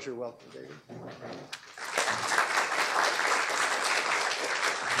 It's a pleasure to welcome David.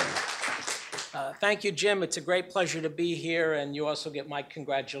 Thank you, Jim. It's a great pleasure to be here, and you also get my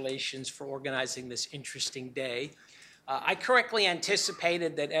congratulations for organizing this interesting day. I correctly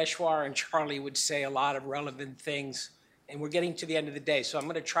anticipated that Eshwar and Charlie would say a lot of relevant things, and we're getting to the end of the day, so I'm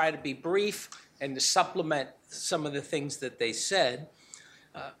going to try to be brief and to supplement some of the things that they said.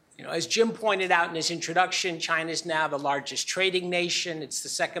 As Jim pointed out in his introduction, China is now the largest trading nation. It's the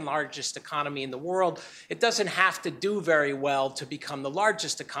second largest economy in the world. It doesn't have to do very well to become the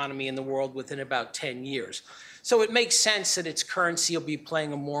largest economy in the world within about 10 years. So it makes sense that its currency will be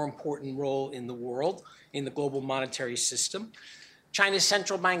playing a more important role in the world, in the global monetary system. China's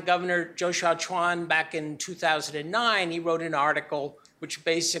central bank governor, Zhou Xiaochuan, back in 2009, he wrote an article which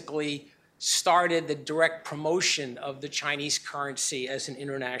basically started the direct promotion of the Chinese currency as an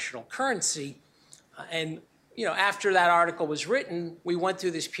international currency. After that article was written, we went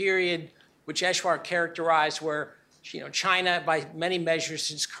through this period which Eshwar characterized where China, by many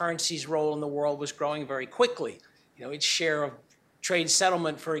measures, its currency's role in the world was growing very quickly. Its share of trade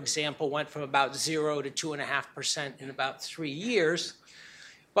settlement, for example, went from about 0 to 2.5% in about 3 years.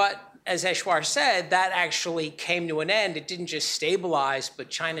 But as Eshwar said, that actually came to an end. It didn't just stabilize, but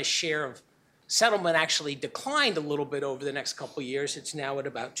China's share of settlement actually declined a little bit over the next couple of years. It's now at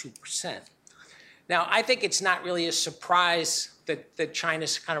about 2%. Now, I think it's not really a surprise that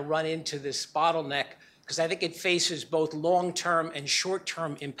China's kind of run into this bottleneck, because I think it faces both long-term and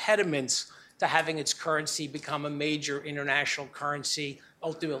short-term impediments to having its currency become a major international currency,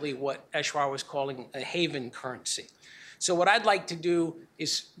 ultimately what Eshwar was calling a haven currency. So what I'd like to do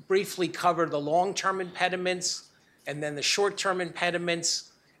is briefly cover the long-term impediments and then the short-term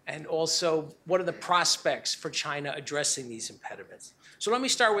impediments, and also what are the prospects for China addressing these impediments. So let me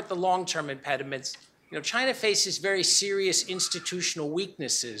start with the long-term impediments. China faces very serious institutional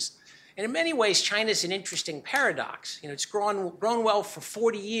weaknesses. And in many ways, China is an interesting paradox. It's grown well for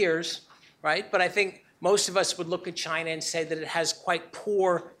 40 years, right? But I think most of us would look at China and say that it has quite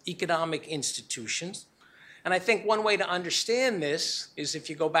poor economic institutions. And I think one way to understand this is if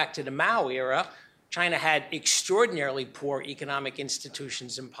you go back to the Mao era, China had extraordinarily poor economic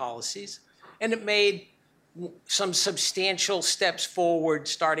institutions and policies, and it made some substantial steps forward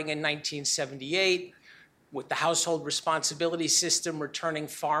starting in 1978 with the household responsibility system returning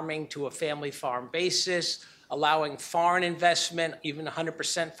farming to a family farm basis, allowing foreign investment, even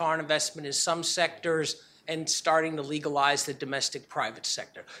 100% foreign investment in some sectors, and starting to legalize the domestic private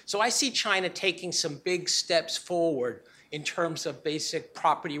sector. So I see China taking some big steps forward in terms of basic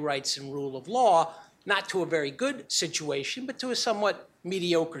property rights and rule of law, not to a very good situation, but to a somewhat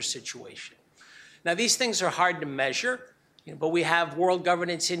mediocre situation. Now, these things are hard to measure, but we have world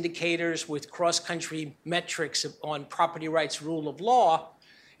governance indicators with cross-country metrics on property rights, rule of law.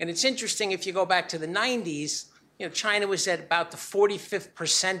 And it's interesting, if you go back to the 90s, China was at about the 45th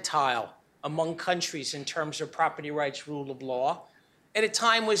percentile among countries in terms of property rights, rule of law. At a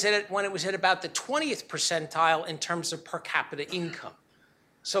time when it was at about the 20th percentile in terms of per capita income.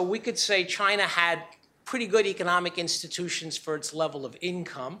 So we could say China had pretty good economic institutions for its level of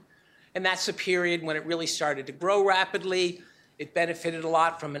income. And that's a period when it really started to grow rapidly. It benefited a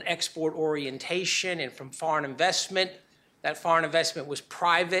lot from an export orientation and from foreign investment. That foreign investment was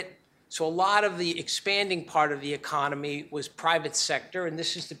private. So a lot of the expanding part of the economy was private sector. And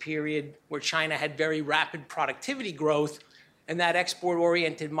this is the period where China had very rapid productivity growth. And that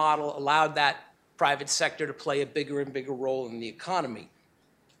export-oriented model allowed that private sector to play a bigger and bigger role in the economy.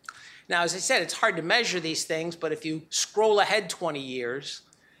 Now, as I said, it's hard to measure these things, but if you scroll ahead 20 years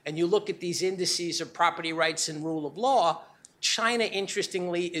and you look at these indices of property rights and rule of law, China,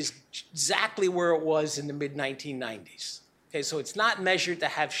 interestingly, is exactly where it was in the mid-1990s. Okay, so it's not measured to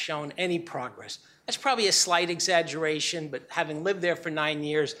have shown any progress. That's probably a slight exaggeration, but having lived there for 9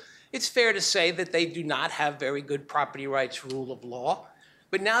 years, it's fair to say that they do not have very good property rights rule of law.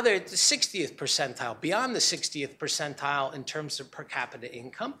 But now they're at the 60th percentile, beyond the 60th percentile in terms of per capita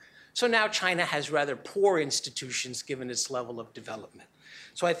income. So now China has rather poor institutions given its level of development.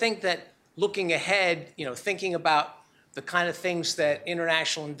 So I think that looking ahead, thinking about the kind of things that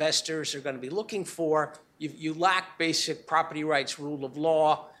international investors are going to be looking for, you lack basic property rights rule of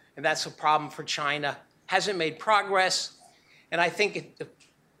law, and that's a problem for China. Hasn't made progress, and I think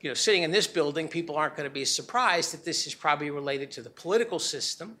sitting in this building, people aren't going to be surprised that this is probably related to the political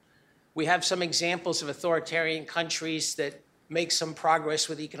system. We have some examples of authoritarian countries that make some progress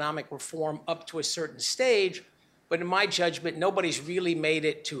with economic reform up to a certain stage, but in my judgment, nobody's really made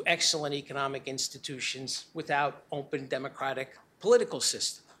it to excellent economic institutions without open democratic political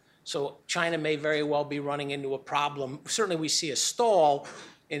system. So China may very well be running into a problem. Certainly we see a stall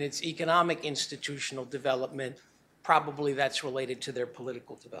in its economic institutional development. Probably that's related to their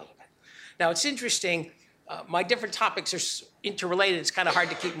political development. Now, it's interesting. My different topics are interrelated. It's kind of hard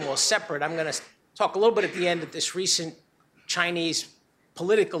to keep them all separate. I'm going to talk a little bit at the end of this recent Chinese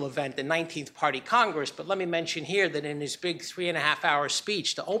political event, the 19th Party Congress. But let me mention here that in his big 3.5-hour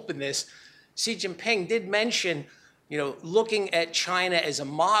speech to open this, Xi Jinping did mention, looking at China as a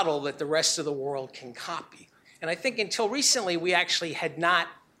model that the rest of the world can copy. And I think until recently, we actually had not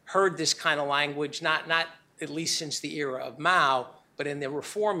heard this kind of language, not at least since the era of Mao, but in the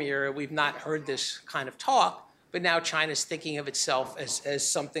reform era, we've not heard this kind of talk. But now China's thinking of itself as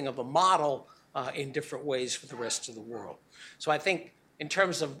something of a model in different ways for the rest of the world. So I think in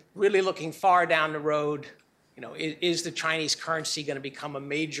terms of really looking far down the road, is the Chinese currency going to become a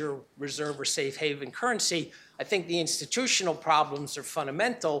major reserve or safe haven currency? I think the institutional problems are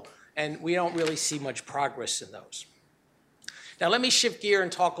fundamental, and we don't really see much progress in those. Now, let me shift gear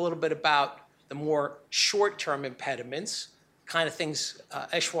and talk a little bit about the more short-term impediments, kind of things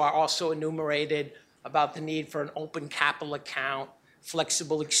Eshwar also enumerated about the need for an open capital account,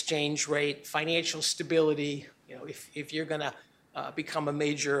 flexible exchange rate, financial stability, if you're going to become a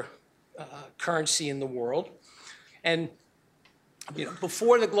major currency in the world. And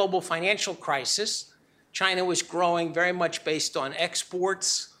before the global financial crisis, China was growing very much based on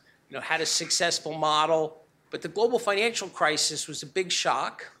exports, had a successful model. But the global financial crisis was a big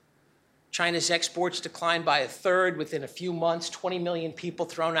shock. China's exports declined by 1/3 within a few months, 20 million people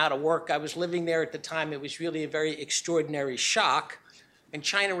thrown out of work. I was living there at the time. It was really a very extraordinary shock. And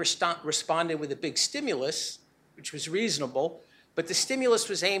China responded with a big stimulus, which was reasonable. But the stimulus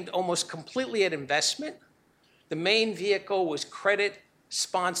was aimed almost completely at investment. The main vehicle was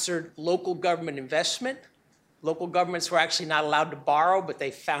credit-sponsored local government investment. Local governments were actually not allowed to borrow, but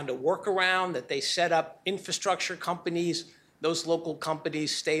they found a workaround that they set up infrastructure companies. Those local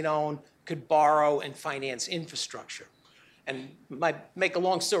companies, state-owned, could borrow and finance infrastructure. And make a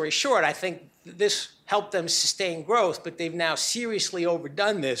long story short, I think this helped them sustain growth, but they've now seriously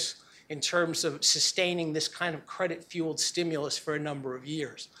overdone this in terms of sustaining this kind of credit-fueled stimulus for a number of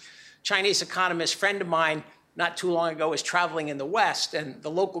years. Chinese economist friend of mine not too long ago was traveling in the West, and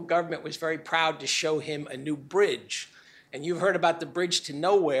the local government was very proud to show him a new bridge. And you've heard about the bridge to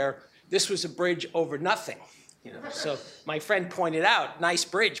nowhere. This was a bridge over nothing. So my friend pointed out, nice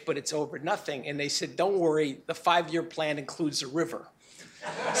bridge, but it's over nothing. And they said, don't worry, the 5-year plan includes a river.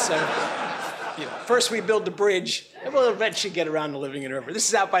 So first we build the bridge, and we'll eventually get around to living in a river. This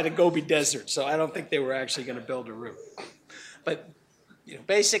is out by the Gobi Desert, so I don't think they were actually going to build a river. But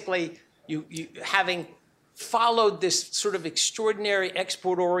basically, you having followed this sort of extraordinary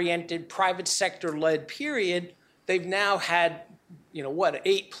export-oriented, private sector-led period, they've now had,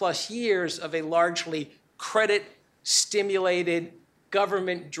 8+ years of a largely credit-stimulated,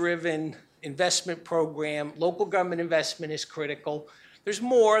 government-driven investment program. Local government investment is critical. There's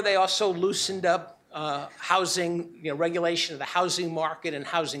more. They also loosened up housing, regulation of the housing market and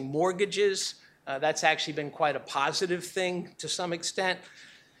housing mortgages. That's actually been quite a positive thing to some extent.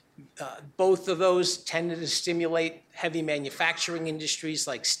 Both of those tended to stimulate heavy manufacturing industries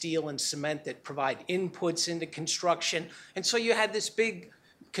like steel and cement that provide inputs into construction. And so you had this big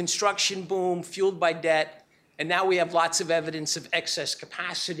construction boom fueled by debt. And now we have lots of evidence of excess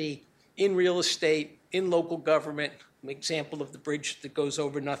capacity in real estate, in local government, an example of the bridge that goes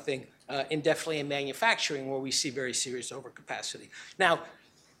over nothing, and definitely in manufacturing where we see very serious overcapacity. Now,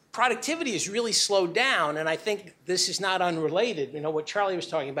 productivity has really slowed down, and I think this is not unrelated. You know, what Charlie was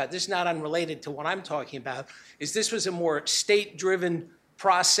talking about, this is not unrelated to what I'm talking about, is this was a more state-driven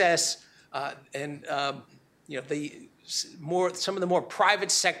process, and you know, some of the more private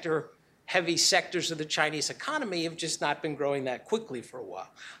sector heavy sectors of the Chinese economy have just not been growing that quickly for a while.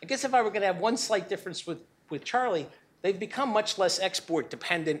 I guess if I were going to have one slight difference with Charlie, they've become much less export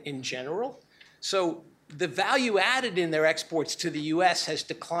dependent in general. So the value added in their exports to the US has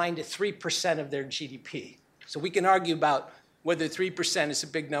declined to 3% of their GDP. So we can argue about whether 3% is a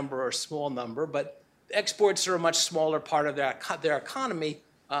big number or a small number, but exports are a much smaller part of their economy,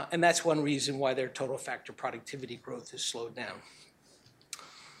 and that's one reason why their total factor productivity growth has slowed down.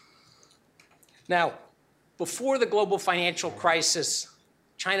 Now, before the global financial crisis,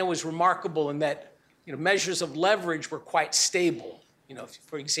 China was remarkable in that, you know, measures of leverage were quite stable. You know,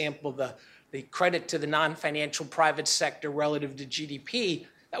 for example, the credit to the non-financial private sector relative to GDP,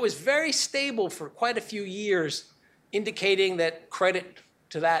 that was very stable for quite a few years, indicating that credit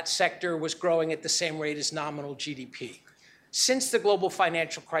to that sector was growing at the same rate as nominal GDP. Since the global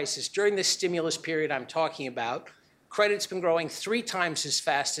financial crisis, during this stimulus period I'm talking about, credit's been growing 3 times as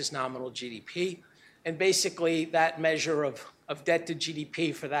fast as nominal GDP, and basically that measure of debt to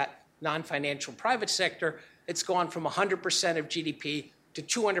GDP for that non-financial private sector, it's gone from 100% of GDP to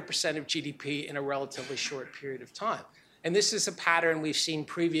 200% of GDP in a relatively short period of time. And this is a pattern we've seen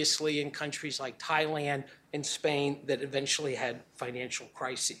previously in countries like Thailand and Spain that eventually had financial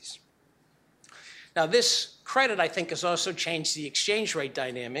crises. Now, this credit, I think, has also changed the exchange rate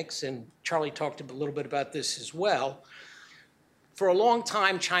dynamics, and Charlie talked a little bit about this as well. For a long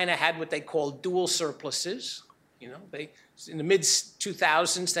time, China had what they called dual surpluses. You know, in the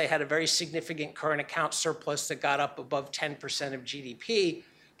mid-2000s, they had a very significant current account surplus that got up above 10% of GDP,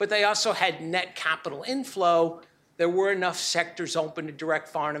 but they also had net capital inflow. There were enough sectors open to direct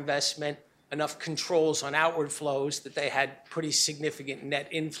foreign investment, enough controls on outward flows that they had pretty significant net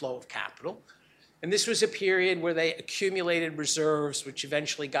inflow of capital. And this was a period where they accumulated reserves, which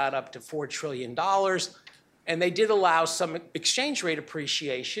eventually got up to $4 trillion. And they did allow some exchange rate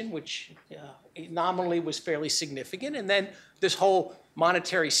appreciation, which nominally was fairly significant. And then this whole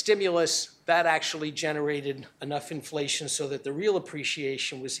monetary stimulus, that actually generated enough inflation so that the real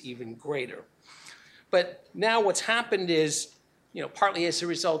appreciation was even greater. But now what's happened is, you know, partly as a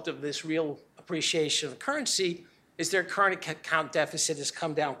result of this real appreciation of the currency, is their current account deficit has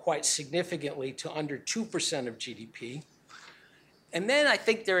come down quite significantly to under 2% of GDP. And then I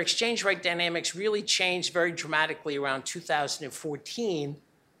think their exchange rate dynamics really changed very dramatically around 2014.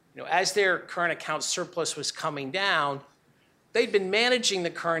 You know, as their current account surplus was coming down, they'd been managing the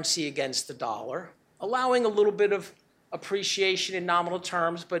currency against the dollar, allowing a little bit of appreciation in nominal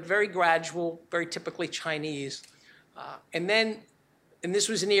terms, but very gradual, very typically Chinese. And this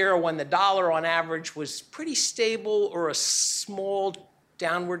was an era when the dollar on average was pretty stable or a small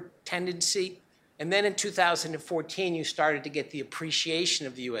downward tendency. And then in 2014, you started to get the appreciation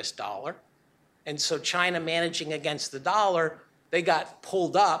of the US dollar. And so China managing against the dollar, they got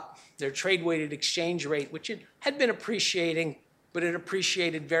pulled up. Their trade-weighted exchange rate, which it had been appreciating, but it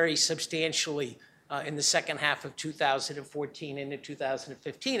appreciated very substantially in the second half of 2014 into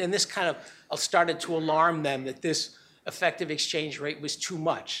 2015. And this kind of started to alarm them that this effective exchange rate was too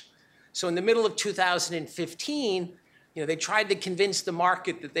much. So in the middle of 2015, you know, they tried to convince the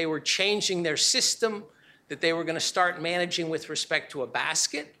market that they were changing their system, that they were going to start managing with respect to a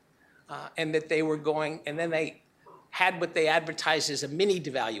basket, and that they were going, and then they had what they advertised as a mini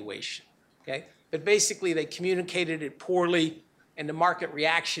devaluation, okay? But basically they communicated it poorly, and the market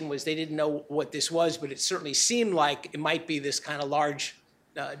reaction was they didn't know what this was, but it certainly seemed like it might be this kind of large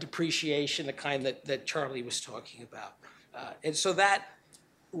depreciation, the kind that Charlie was talking about. And so that,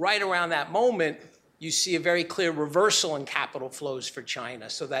 right around that moment, you see a very clear reversal in capital flows for China.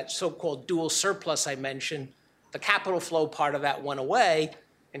 So that so-called dual surplus I mentioned, the capital flow part of that went away,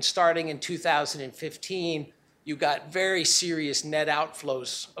 and starting in 2015, you got very serious net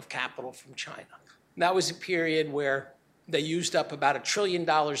outflows of capital from China. And that was a period where they used up about $1 trillion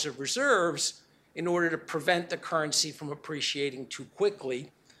of reserves in order to prevent the currency from appreciating too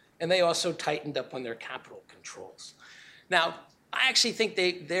quickly. And they also tightened up on their capital controls. Now, I actually think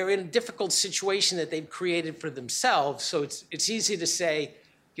they're in a difficult situation that they've created for themselves. So it's easy to say,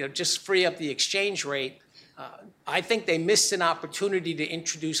 just free up the exchange rate. I think they missed an opportunity to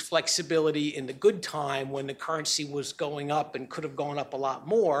introduce flexibility in the good time when the currency was going up and could have gone up a lot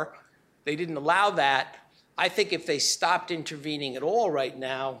more. They didn't allow that. I think if they stopped intervening at all right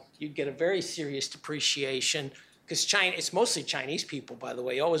now, you'd get a very serious depreciation, because China, it's mostly Chinese people, by the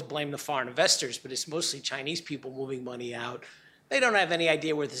way. You always blame the foreign investors, but it's mostly Chinese people moving money out. They don't have any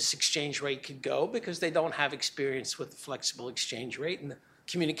idea where this exchange rate could go because they don't have experience with the flexible exchange rate, and the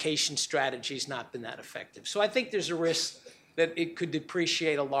communication strategy has not been that effective. So I think there's a risk that it could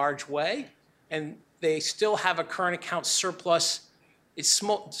depreciate a large way, and they still have a current account surplus. It's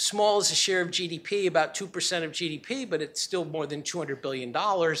small as a share of GDP, about 2% of GDP, but it's still more than $200 billion.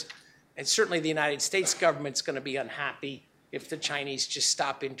 And certainly the United States government's going to be unhappy if the Chinese just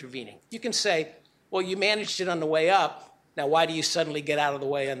stop intervening. You can say, well, you managed it on the way up. Now, why do you suddenly get out of the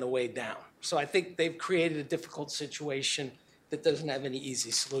way on the way down? So I think they've created a difficult situation that doesn't have any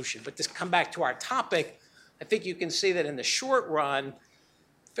easy solution. But to come back to our topic, I think you can see that in the short run,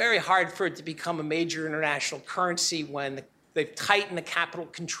 very hard for it to become a major international currency when they've tightened the capital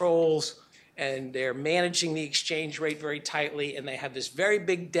controls and they're managing the exchange rate very tightly, and they have this very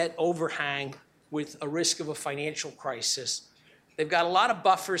big debt overhang with a risk of a financial crisis. They've got a lot of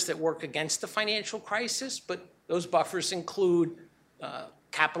buffers that work against the financial crisis, but those buffers include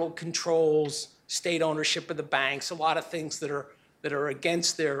capital controls, state ownership of the banks, a lot of things that are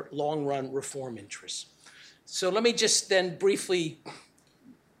against their long-run reform interests. So let me just then briefly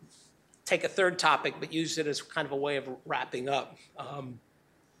take a third topic, but use it as kind of a way of wrapping up.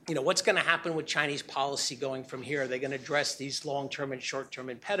 What's going to happen with Chinese policy going from here? Are they going to address these long-term and short-term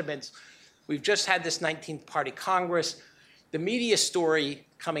impediments? We've just had this 19th Party Congress. The media story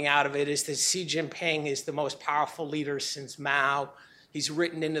coming out of it is that Xi Jinping is the most powerful leader since Mao. He's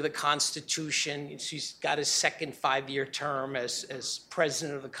written into the Constitution. He's got his second 5-year term as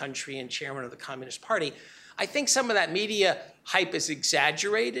president of the country and chairman of the Communist Party. I think some of that media hype is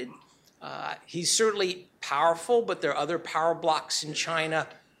exaggerated. He's certainly powerful, but there are other power blocks in China.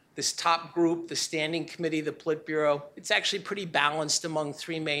 This top group, the Standing Committee, the Politburo, it's actually pretty balanced among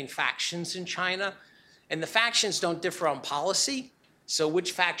 3 main factions in China. And the factions don't differ on policy. So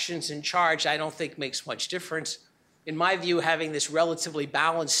which faction's in charge, I don't think makes much difference. In my view, having this relatively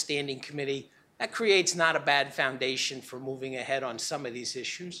balanced Standing Committee, that creates not a bad foundation for moving ahead on some of these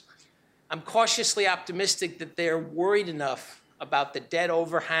issues. I'm cautiously optimistic that they're worried enough about the debt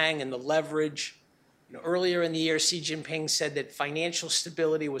overhang and the leverage. Earlier in the year, Xi Jinping said that financial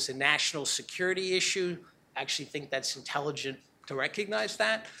stability was a national security issue. I actually think that's intelligent to recognize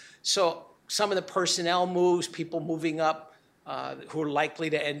that. So some of the personnel moves, people moving up who are likely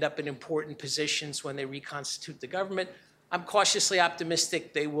to end up in important positions when they reconstitute the government, I'm cautiously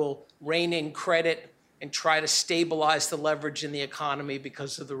optimistic they will rein in credit and try to stabilize the leverage in the economy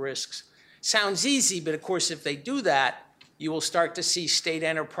because of the risks. Sounds easy, but of course, if they do that, you will start to see state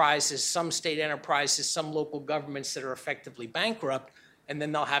enterprises, some local governments that are effectively bankrupt, and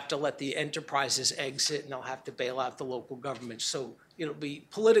then they'll have to let the enterprises exit and they'll have to bail out the local government. So it'll be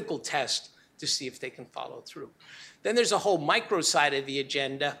a political test to see if they can follow through. Then there's a whole micro side of the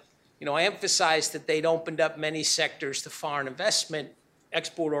agenda. I emphasized that they'd opened up many sectors to foreign investment,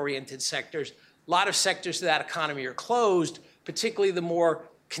 export-oriented sectors. A lot of sectors of that economy are closed, particularly the more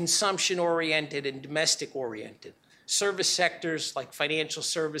consumption-oriented and domestic-oriented. Service sectors like financial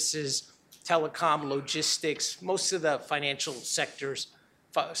services, telecom, logistics, most of the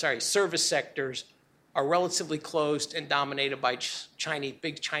service sectors are relatively closed and dominated by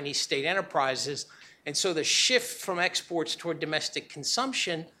big Chinese state enterprises. And so the shift from exports toward domestic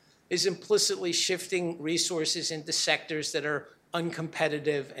consumption is implicitly shifting resources into sectors that are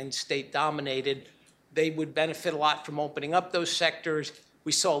uncompetitive and state-dominated. They would benefit a lot from opening up those sectors.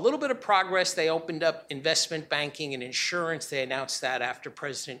 We saw a little bit of progress. They opened up investment banking and insurance. They announced that after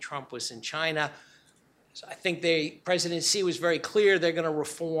President Trump was in China. So I think President Xi was very clear they're going to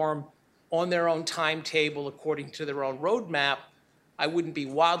reform on their own timetable according to their own roadmap. I wouldn't be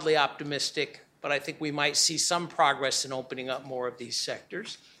wildly optimistic, but I think we might see some progress in opening up more of these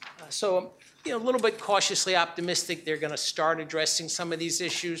sectors. So a little bit cautiously optimistic they're going to start addressing some of these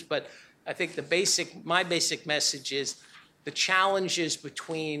issues, but I think my basic message is the challenges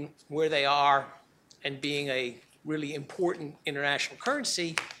between where they are and being a really important international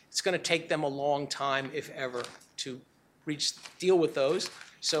currency, it's going to take them a long time, if ever, to deal with those.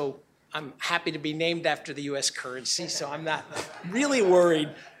 So I'm happy to be named after the U.S. currency, so I'm not really worried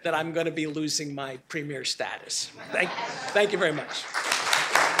that I'm going to be losing my premier status. Thank you very much.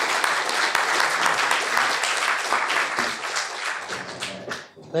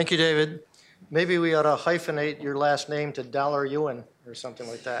 Thank you, David. Maybe we ought to hyphenate your last name to Dollar Yuan. or something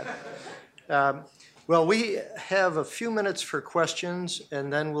like that. Well, we have a few minutes for questions,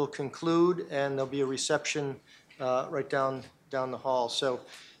 and then we'll conclude, and there'll be a reception right down the hall. So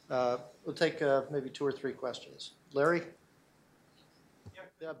we'll take maybe 2 or 3 questions. Larry?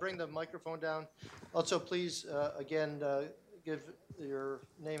 Yeah, bring the microphone down. Also, please, again, give your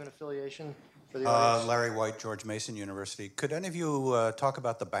name and affiliation for the audience. Larry White, George Mason University. Could any of you talk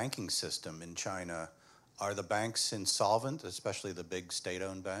about the banking system in China? Are the banks insolvent, especially the big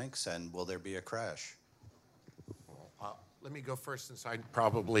state-owned banks, and will there be a crash? Let me go first since I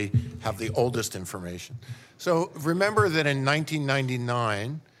probably have the oldest information. So remember that in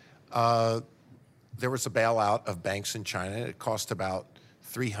 1999, there was a bailout of banks in China. It cost about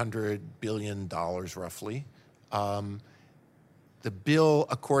 $300 billion roughly. The bill,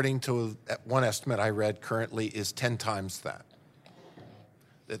 according to one estimate I read currently, is 10 times that.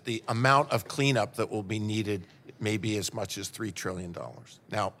 That the amount of cleanup that will be needed may be as much as $3 trillion.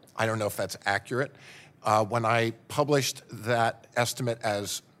 Now, I don't know if that's accurate. When I published that estimate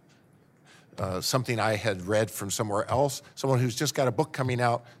as something I had read from somewhere else, someone who's just got a book coming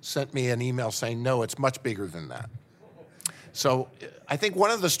out sent me an email saying, no, it's much bigger than that. So I think one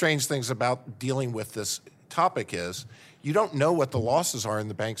of the strange things about dealing with this topic is you don't know what the losses are in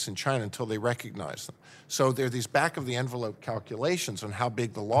the banks in China until they recognize them. So there are these back-of-the-envelope calculations on how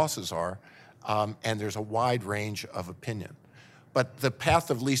big the losses are, and there's a wide range of opinion. But the path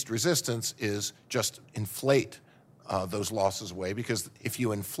of least resistance is just inflate those losses away, because if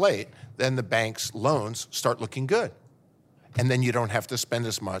you inflate, then the bank's loans start looking good. And then you don't have to spend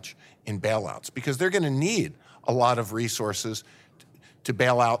as much in bailouts, because they're going to need a lot of resources to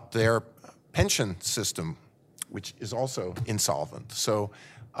bail out their pension system, which is also insolvent. So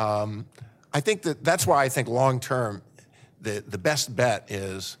I think that's why I think long-term the best bet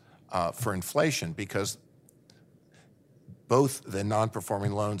is for inflation, because both the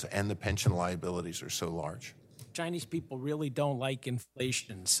non-performing loans and the pension liabilities are so large. Chinese people really don't like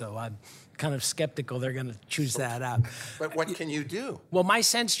inflation, so I'm kind of skeptical they're going to choose that out. But what can you do? Well, my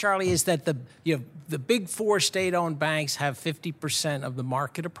sense, Charlie, is that the big 4 state-owned banks have 50% of the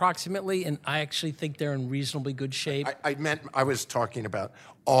market approximately, and I actually think they're in reasonably good shape. I was talking about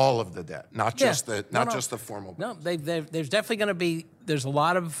all of the debt, not just the formal. No, there's definitely going to be there's a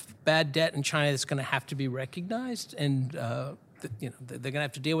lot of bad debt in China that's going to have to be recognized, and they're going to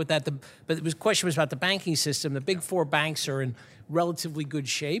have to deal with that. But the question was about the banking system. The big 4 banks are in relatively good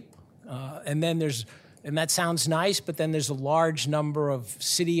shape, and that sounds nice, but then there's a large number of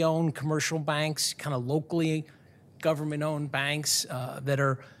city-owned commercial banks, kind of locally government-owned banks that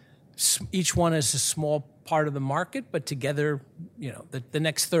are, each one is a small part of the market, but together, the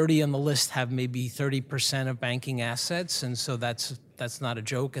next 30 on the list have maybe 30% of banking assets, and so that's not a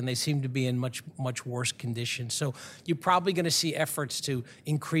joke, and they seem to be in much worse condition. So you're probably going to see efforts to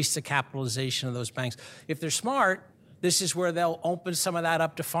increase the capitalization of those banks. If they're smart, this is where they'll open some of that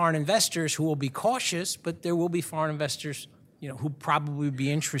up to foreign investors who will be cautious, but there will be foreign investors, who probably would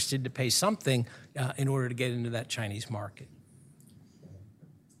be interested to pay something in order to get into that Chinese market.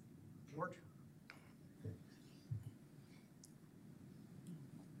 George?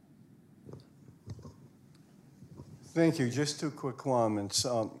 Thank you. Just 2 quick comments.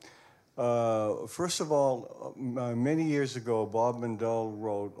 First of all, many years ago, Bob Mundell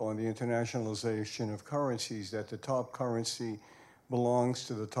wrote on the internationalization of currencies that the top currency belongs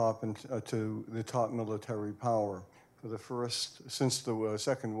to the top military power. Since the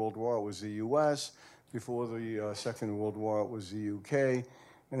Second World War, it was the U.S. Before the Second World War, it was the U.K.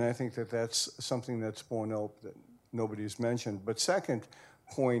 And I think that that's something that's borne out that nobody's mentioned. But second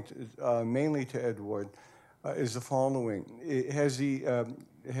point, mainly to Edward, is the following. Has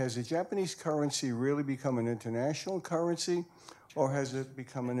the Japanese currency really become an international currency, or has it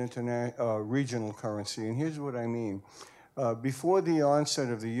become an regional currency? And here's what I mean. Before the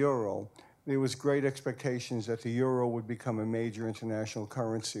onset of the euro, there was great expectations that the euro would become a major international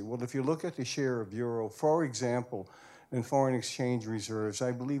currency. Well, if you look at the share of euro, for example, in foreign exchange reserves,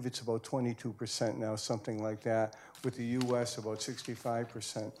 I believe it's about 22% now, something like that, with the U.S. about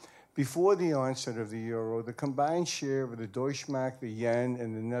 65%. Before the onset of the euro, the combined share of the Deutschmark, the yen,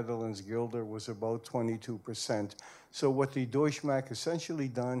 and the Netherlands guilder was about 22%. So what the Deutschmark essentially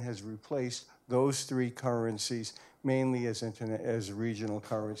done has replaced those 3 currencies, mainly as regional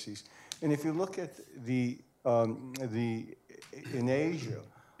currencies. And if you look at in Asia,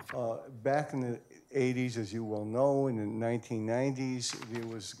 back in the 80s, as you well know, in the 1990s, there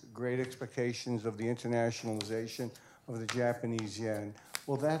was great expectations of the internationalization of the Japanese yen.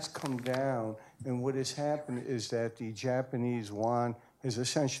 Well, that's come down, and what has happened is that the Japanese yuan has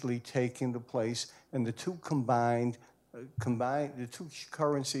essentially taken the place, and the 2 combined combined, the two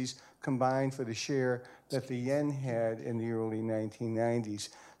currencies combined for the share that the yen had in the early 1990s.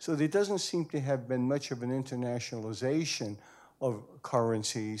 So there doesn't seem to have been much of an internationalization of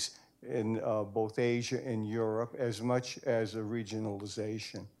currencies in both Asia and Europe as much as a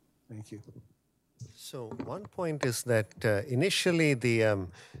regionalization. Thank you. So one point is that initially the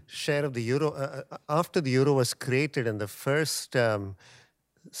share of the euro, after the euro was created in the first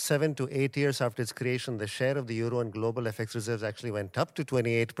 7 to 8 years after its creation, the share of the euro and global FX reserves actually went up to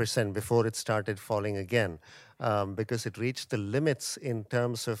 28% before it started falling again, because it reached the limits in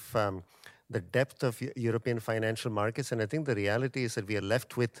terms of the depth of European financial markets. And I think the reality is that we are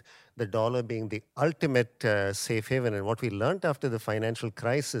left with the dollar being the ultimate safe haven. And what we learned after the financial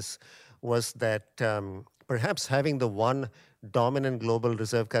crisis was that perhaps having the one dominant global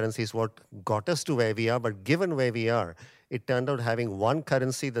reserve currency is what got us to where we are. But given where we are, it turned out having one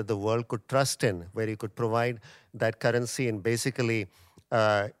currency that the world could trust in, where you could provide that currency in basically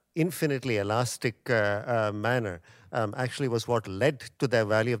infinitely elastic manner, actually was what led to the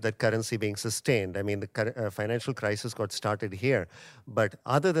value of that currency being sustained. I mean, the financial crisis got started here. But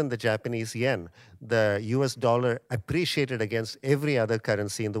other than the Japanese yen, the US dollar appreciated against every other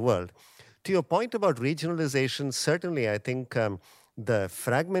currency in the world. To your point about regionalization, certainly I think the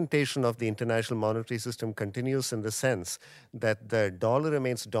fragmentation of the international monetary system continues in the sense that the dollar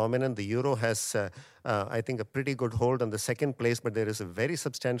remains dominant. The euro has, I think, a pretty good hold on the second place, but there is a very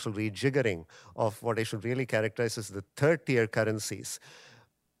substantial rejiggering of what I should really characterize as the third-tier currencies.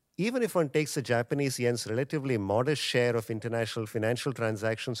 Even if one takes the Japanese yen's relatively modest share of international financial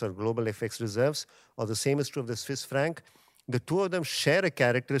transactions or global FX reserves, or the same is true of the Swiss franc, the two of them share a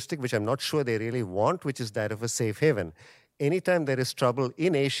characteristic which I'm not sure they really want, which is that of a safe haven. Anytime there is trouble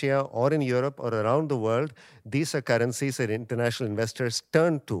in Asia or in Europe or around the world, these are currencies that international investors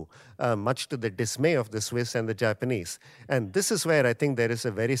turn to, much to the dismay of the Swiss and the Japanese. And this is where I think there is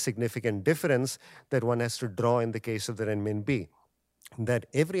a very significant difference that one has to draw in the case of the renminbi. That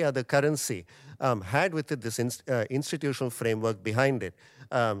every other currency had with it this institutional framework behind it.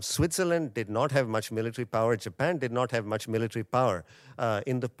 Switzerland did not have much military power. Japan did not have much military power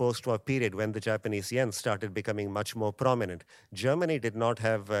in the post-war period when the Japanese yen started becoming much more prominent. Germany did not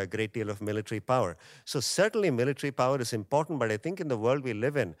have a great deal of military power. So certainly military power is important, but I think in the world we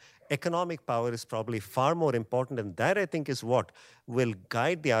live in, economic power is probably far more important, and that I think is what will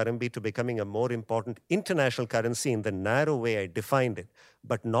guide the RMB to becoming a more important international currency in the narrow way I defined it,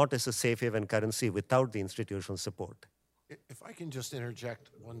 but not as a safe haven currency without the institutional support. If I can just interject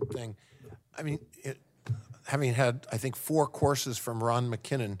one thing. I mean, having had, I think, 4 courses from Ron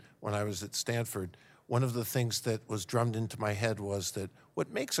McKinnon when I was at Stanford, one of the things that was drummed into my head was that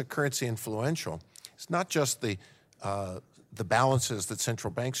what makes a currency influential is not just the balances that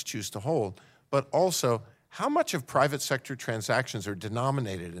central banks choose to hold, but also how much of private sector transactions are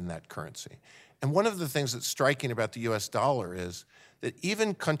denominated in that currency. And one of the things that's striking about the US dollar is that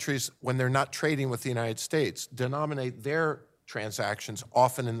even countries, when they're not trading with the United States, denominate their transactions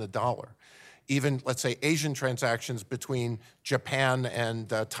often in the dollar. Even, let's say, Asian transactions between Japan and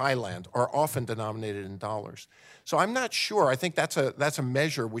Thailand are often denominated in dollars. So I'm not sure. I think that's a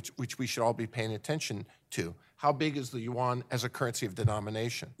measure which we should all be paying attention to. How big is the yuan as a currency of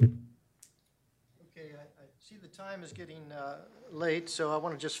denomination? Okay, I see the time is getting late, so I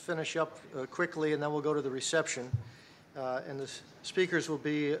want to just finish up quickly, and then we'll go to the reception. And the speakers will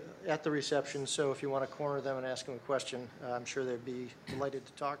be at the reception, so if you want to corner them and ask them a question, I'm sure they'd be delighted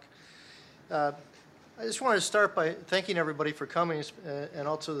to talk. I just wanted to start by thanking everybody for coming, and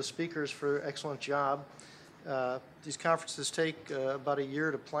also the speakers for an excellent job. These conferences take about a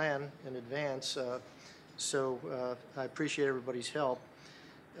year to plan in advance, so I appreciate everybody's help.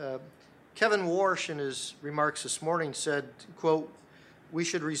 Kevin Warsh, in his remarks this morning, said, quote, "We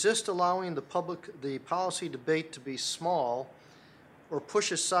should resist allowing the policy debate to be small or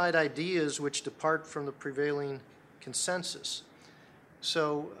push aside ideas which depart from the prevailing consensus."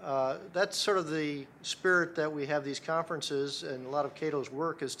 So that's sort of the spirit that we have these conferences, and a lot of Cato's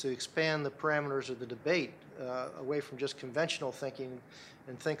work is to expand the parameters of the debate away from just conventional thinking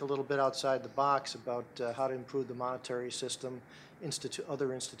and think a little bit outside the box about how to improve the monetary system,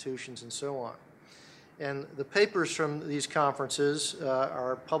 other institutions, and so on. And the papers from these conferences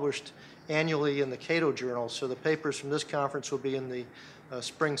are published annually in the Cato Journal. So the papers from this conference will be in the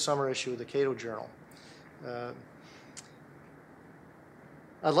spring-summer issue of the Cato Journal.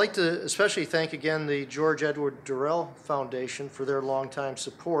 I'd like to especially thank again the George Edward Durrell Foundation for their longtime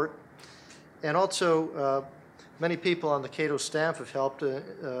support. And also many people on the Cato staff have helped,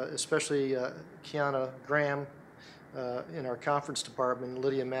 especially Kiana Graham, in our conference department,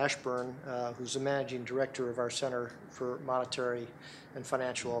 Lydia Mashburn, who's the managing director of our Center for Monetary and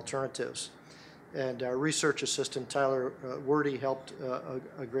Financial Alternatives. And our research assistant, Tyler Wordy, helped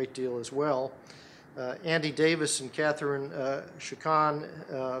a great deal as well. Andy Davis and Catherine Chacon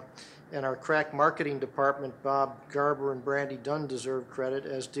and our crack marketing department, Bob Garber and Brandy Dunn, deserve credit,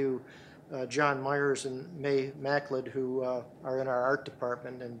 as do John Myers and May Macklid, who are in our art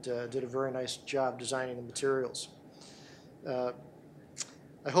department and did a very nice job designing the materials.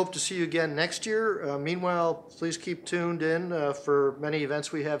 I hope to see you again next year. Meanwhile, please keep tuned in for many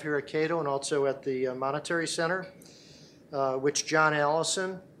events we have here at Cato and also at the Monetary Center, which John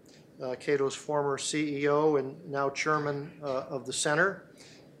Allison, Cato's former CEO and now chairman of the center,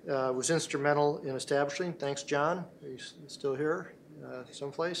 was instrumental in establishing. Thanks, John. He's still here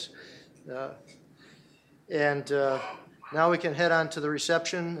someplace. And now we can head on to the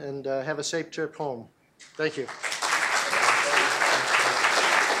reception and have a safe trip home. Thank you.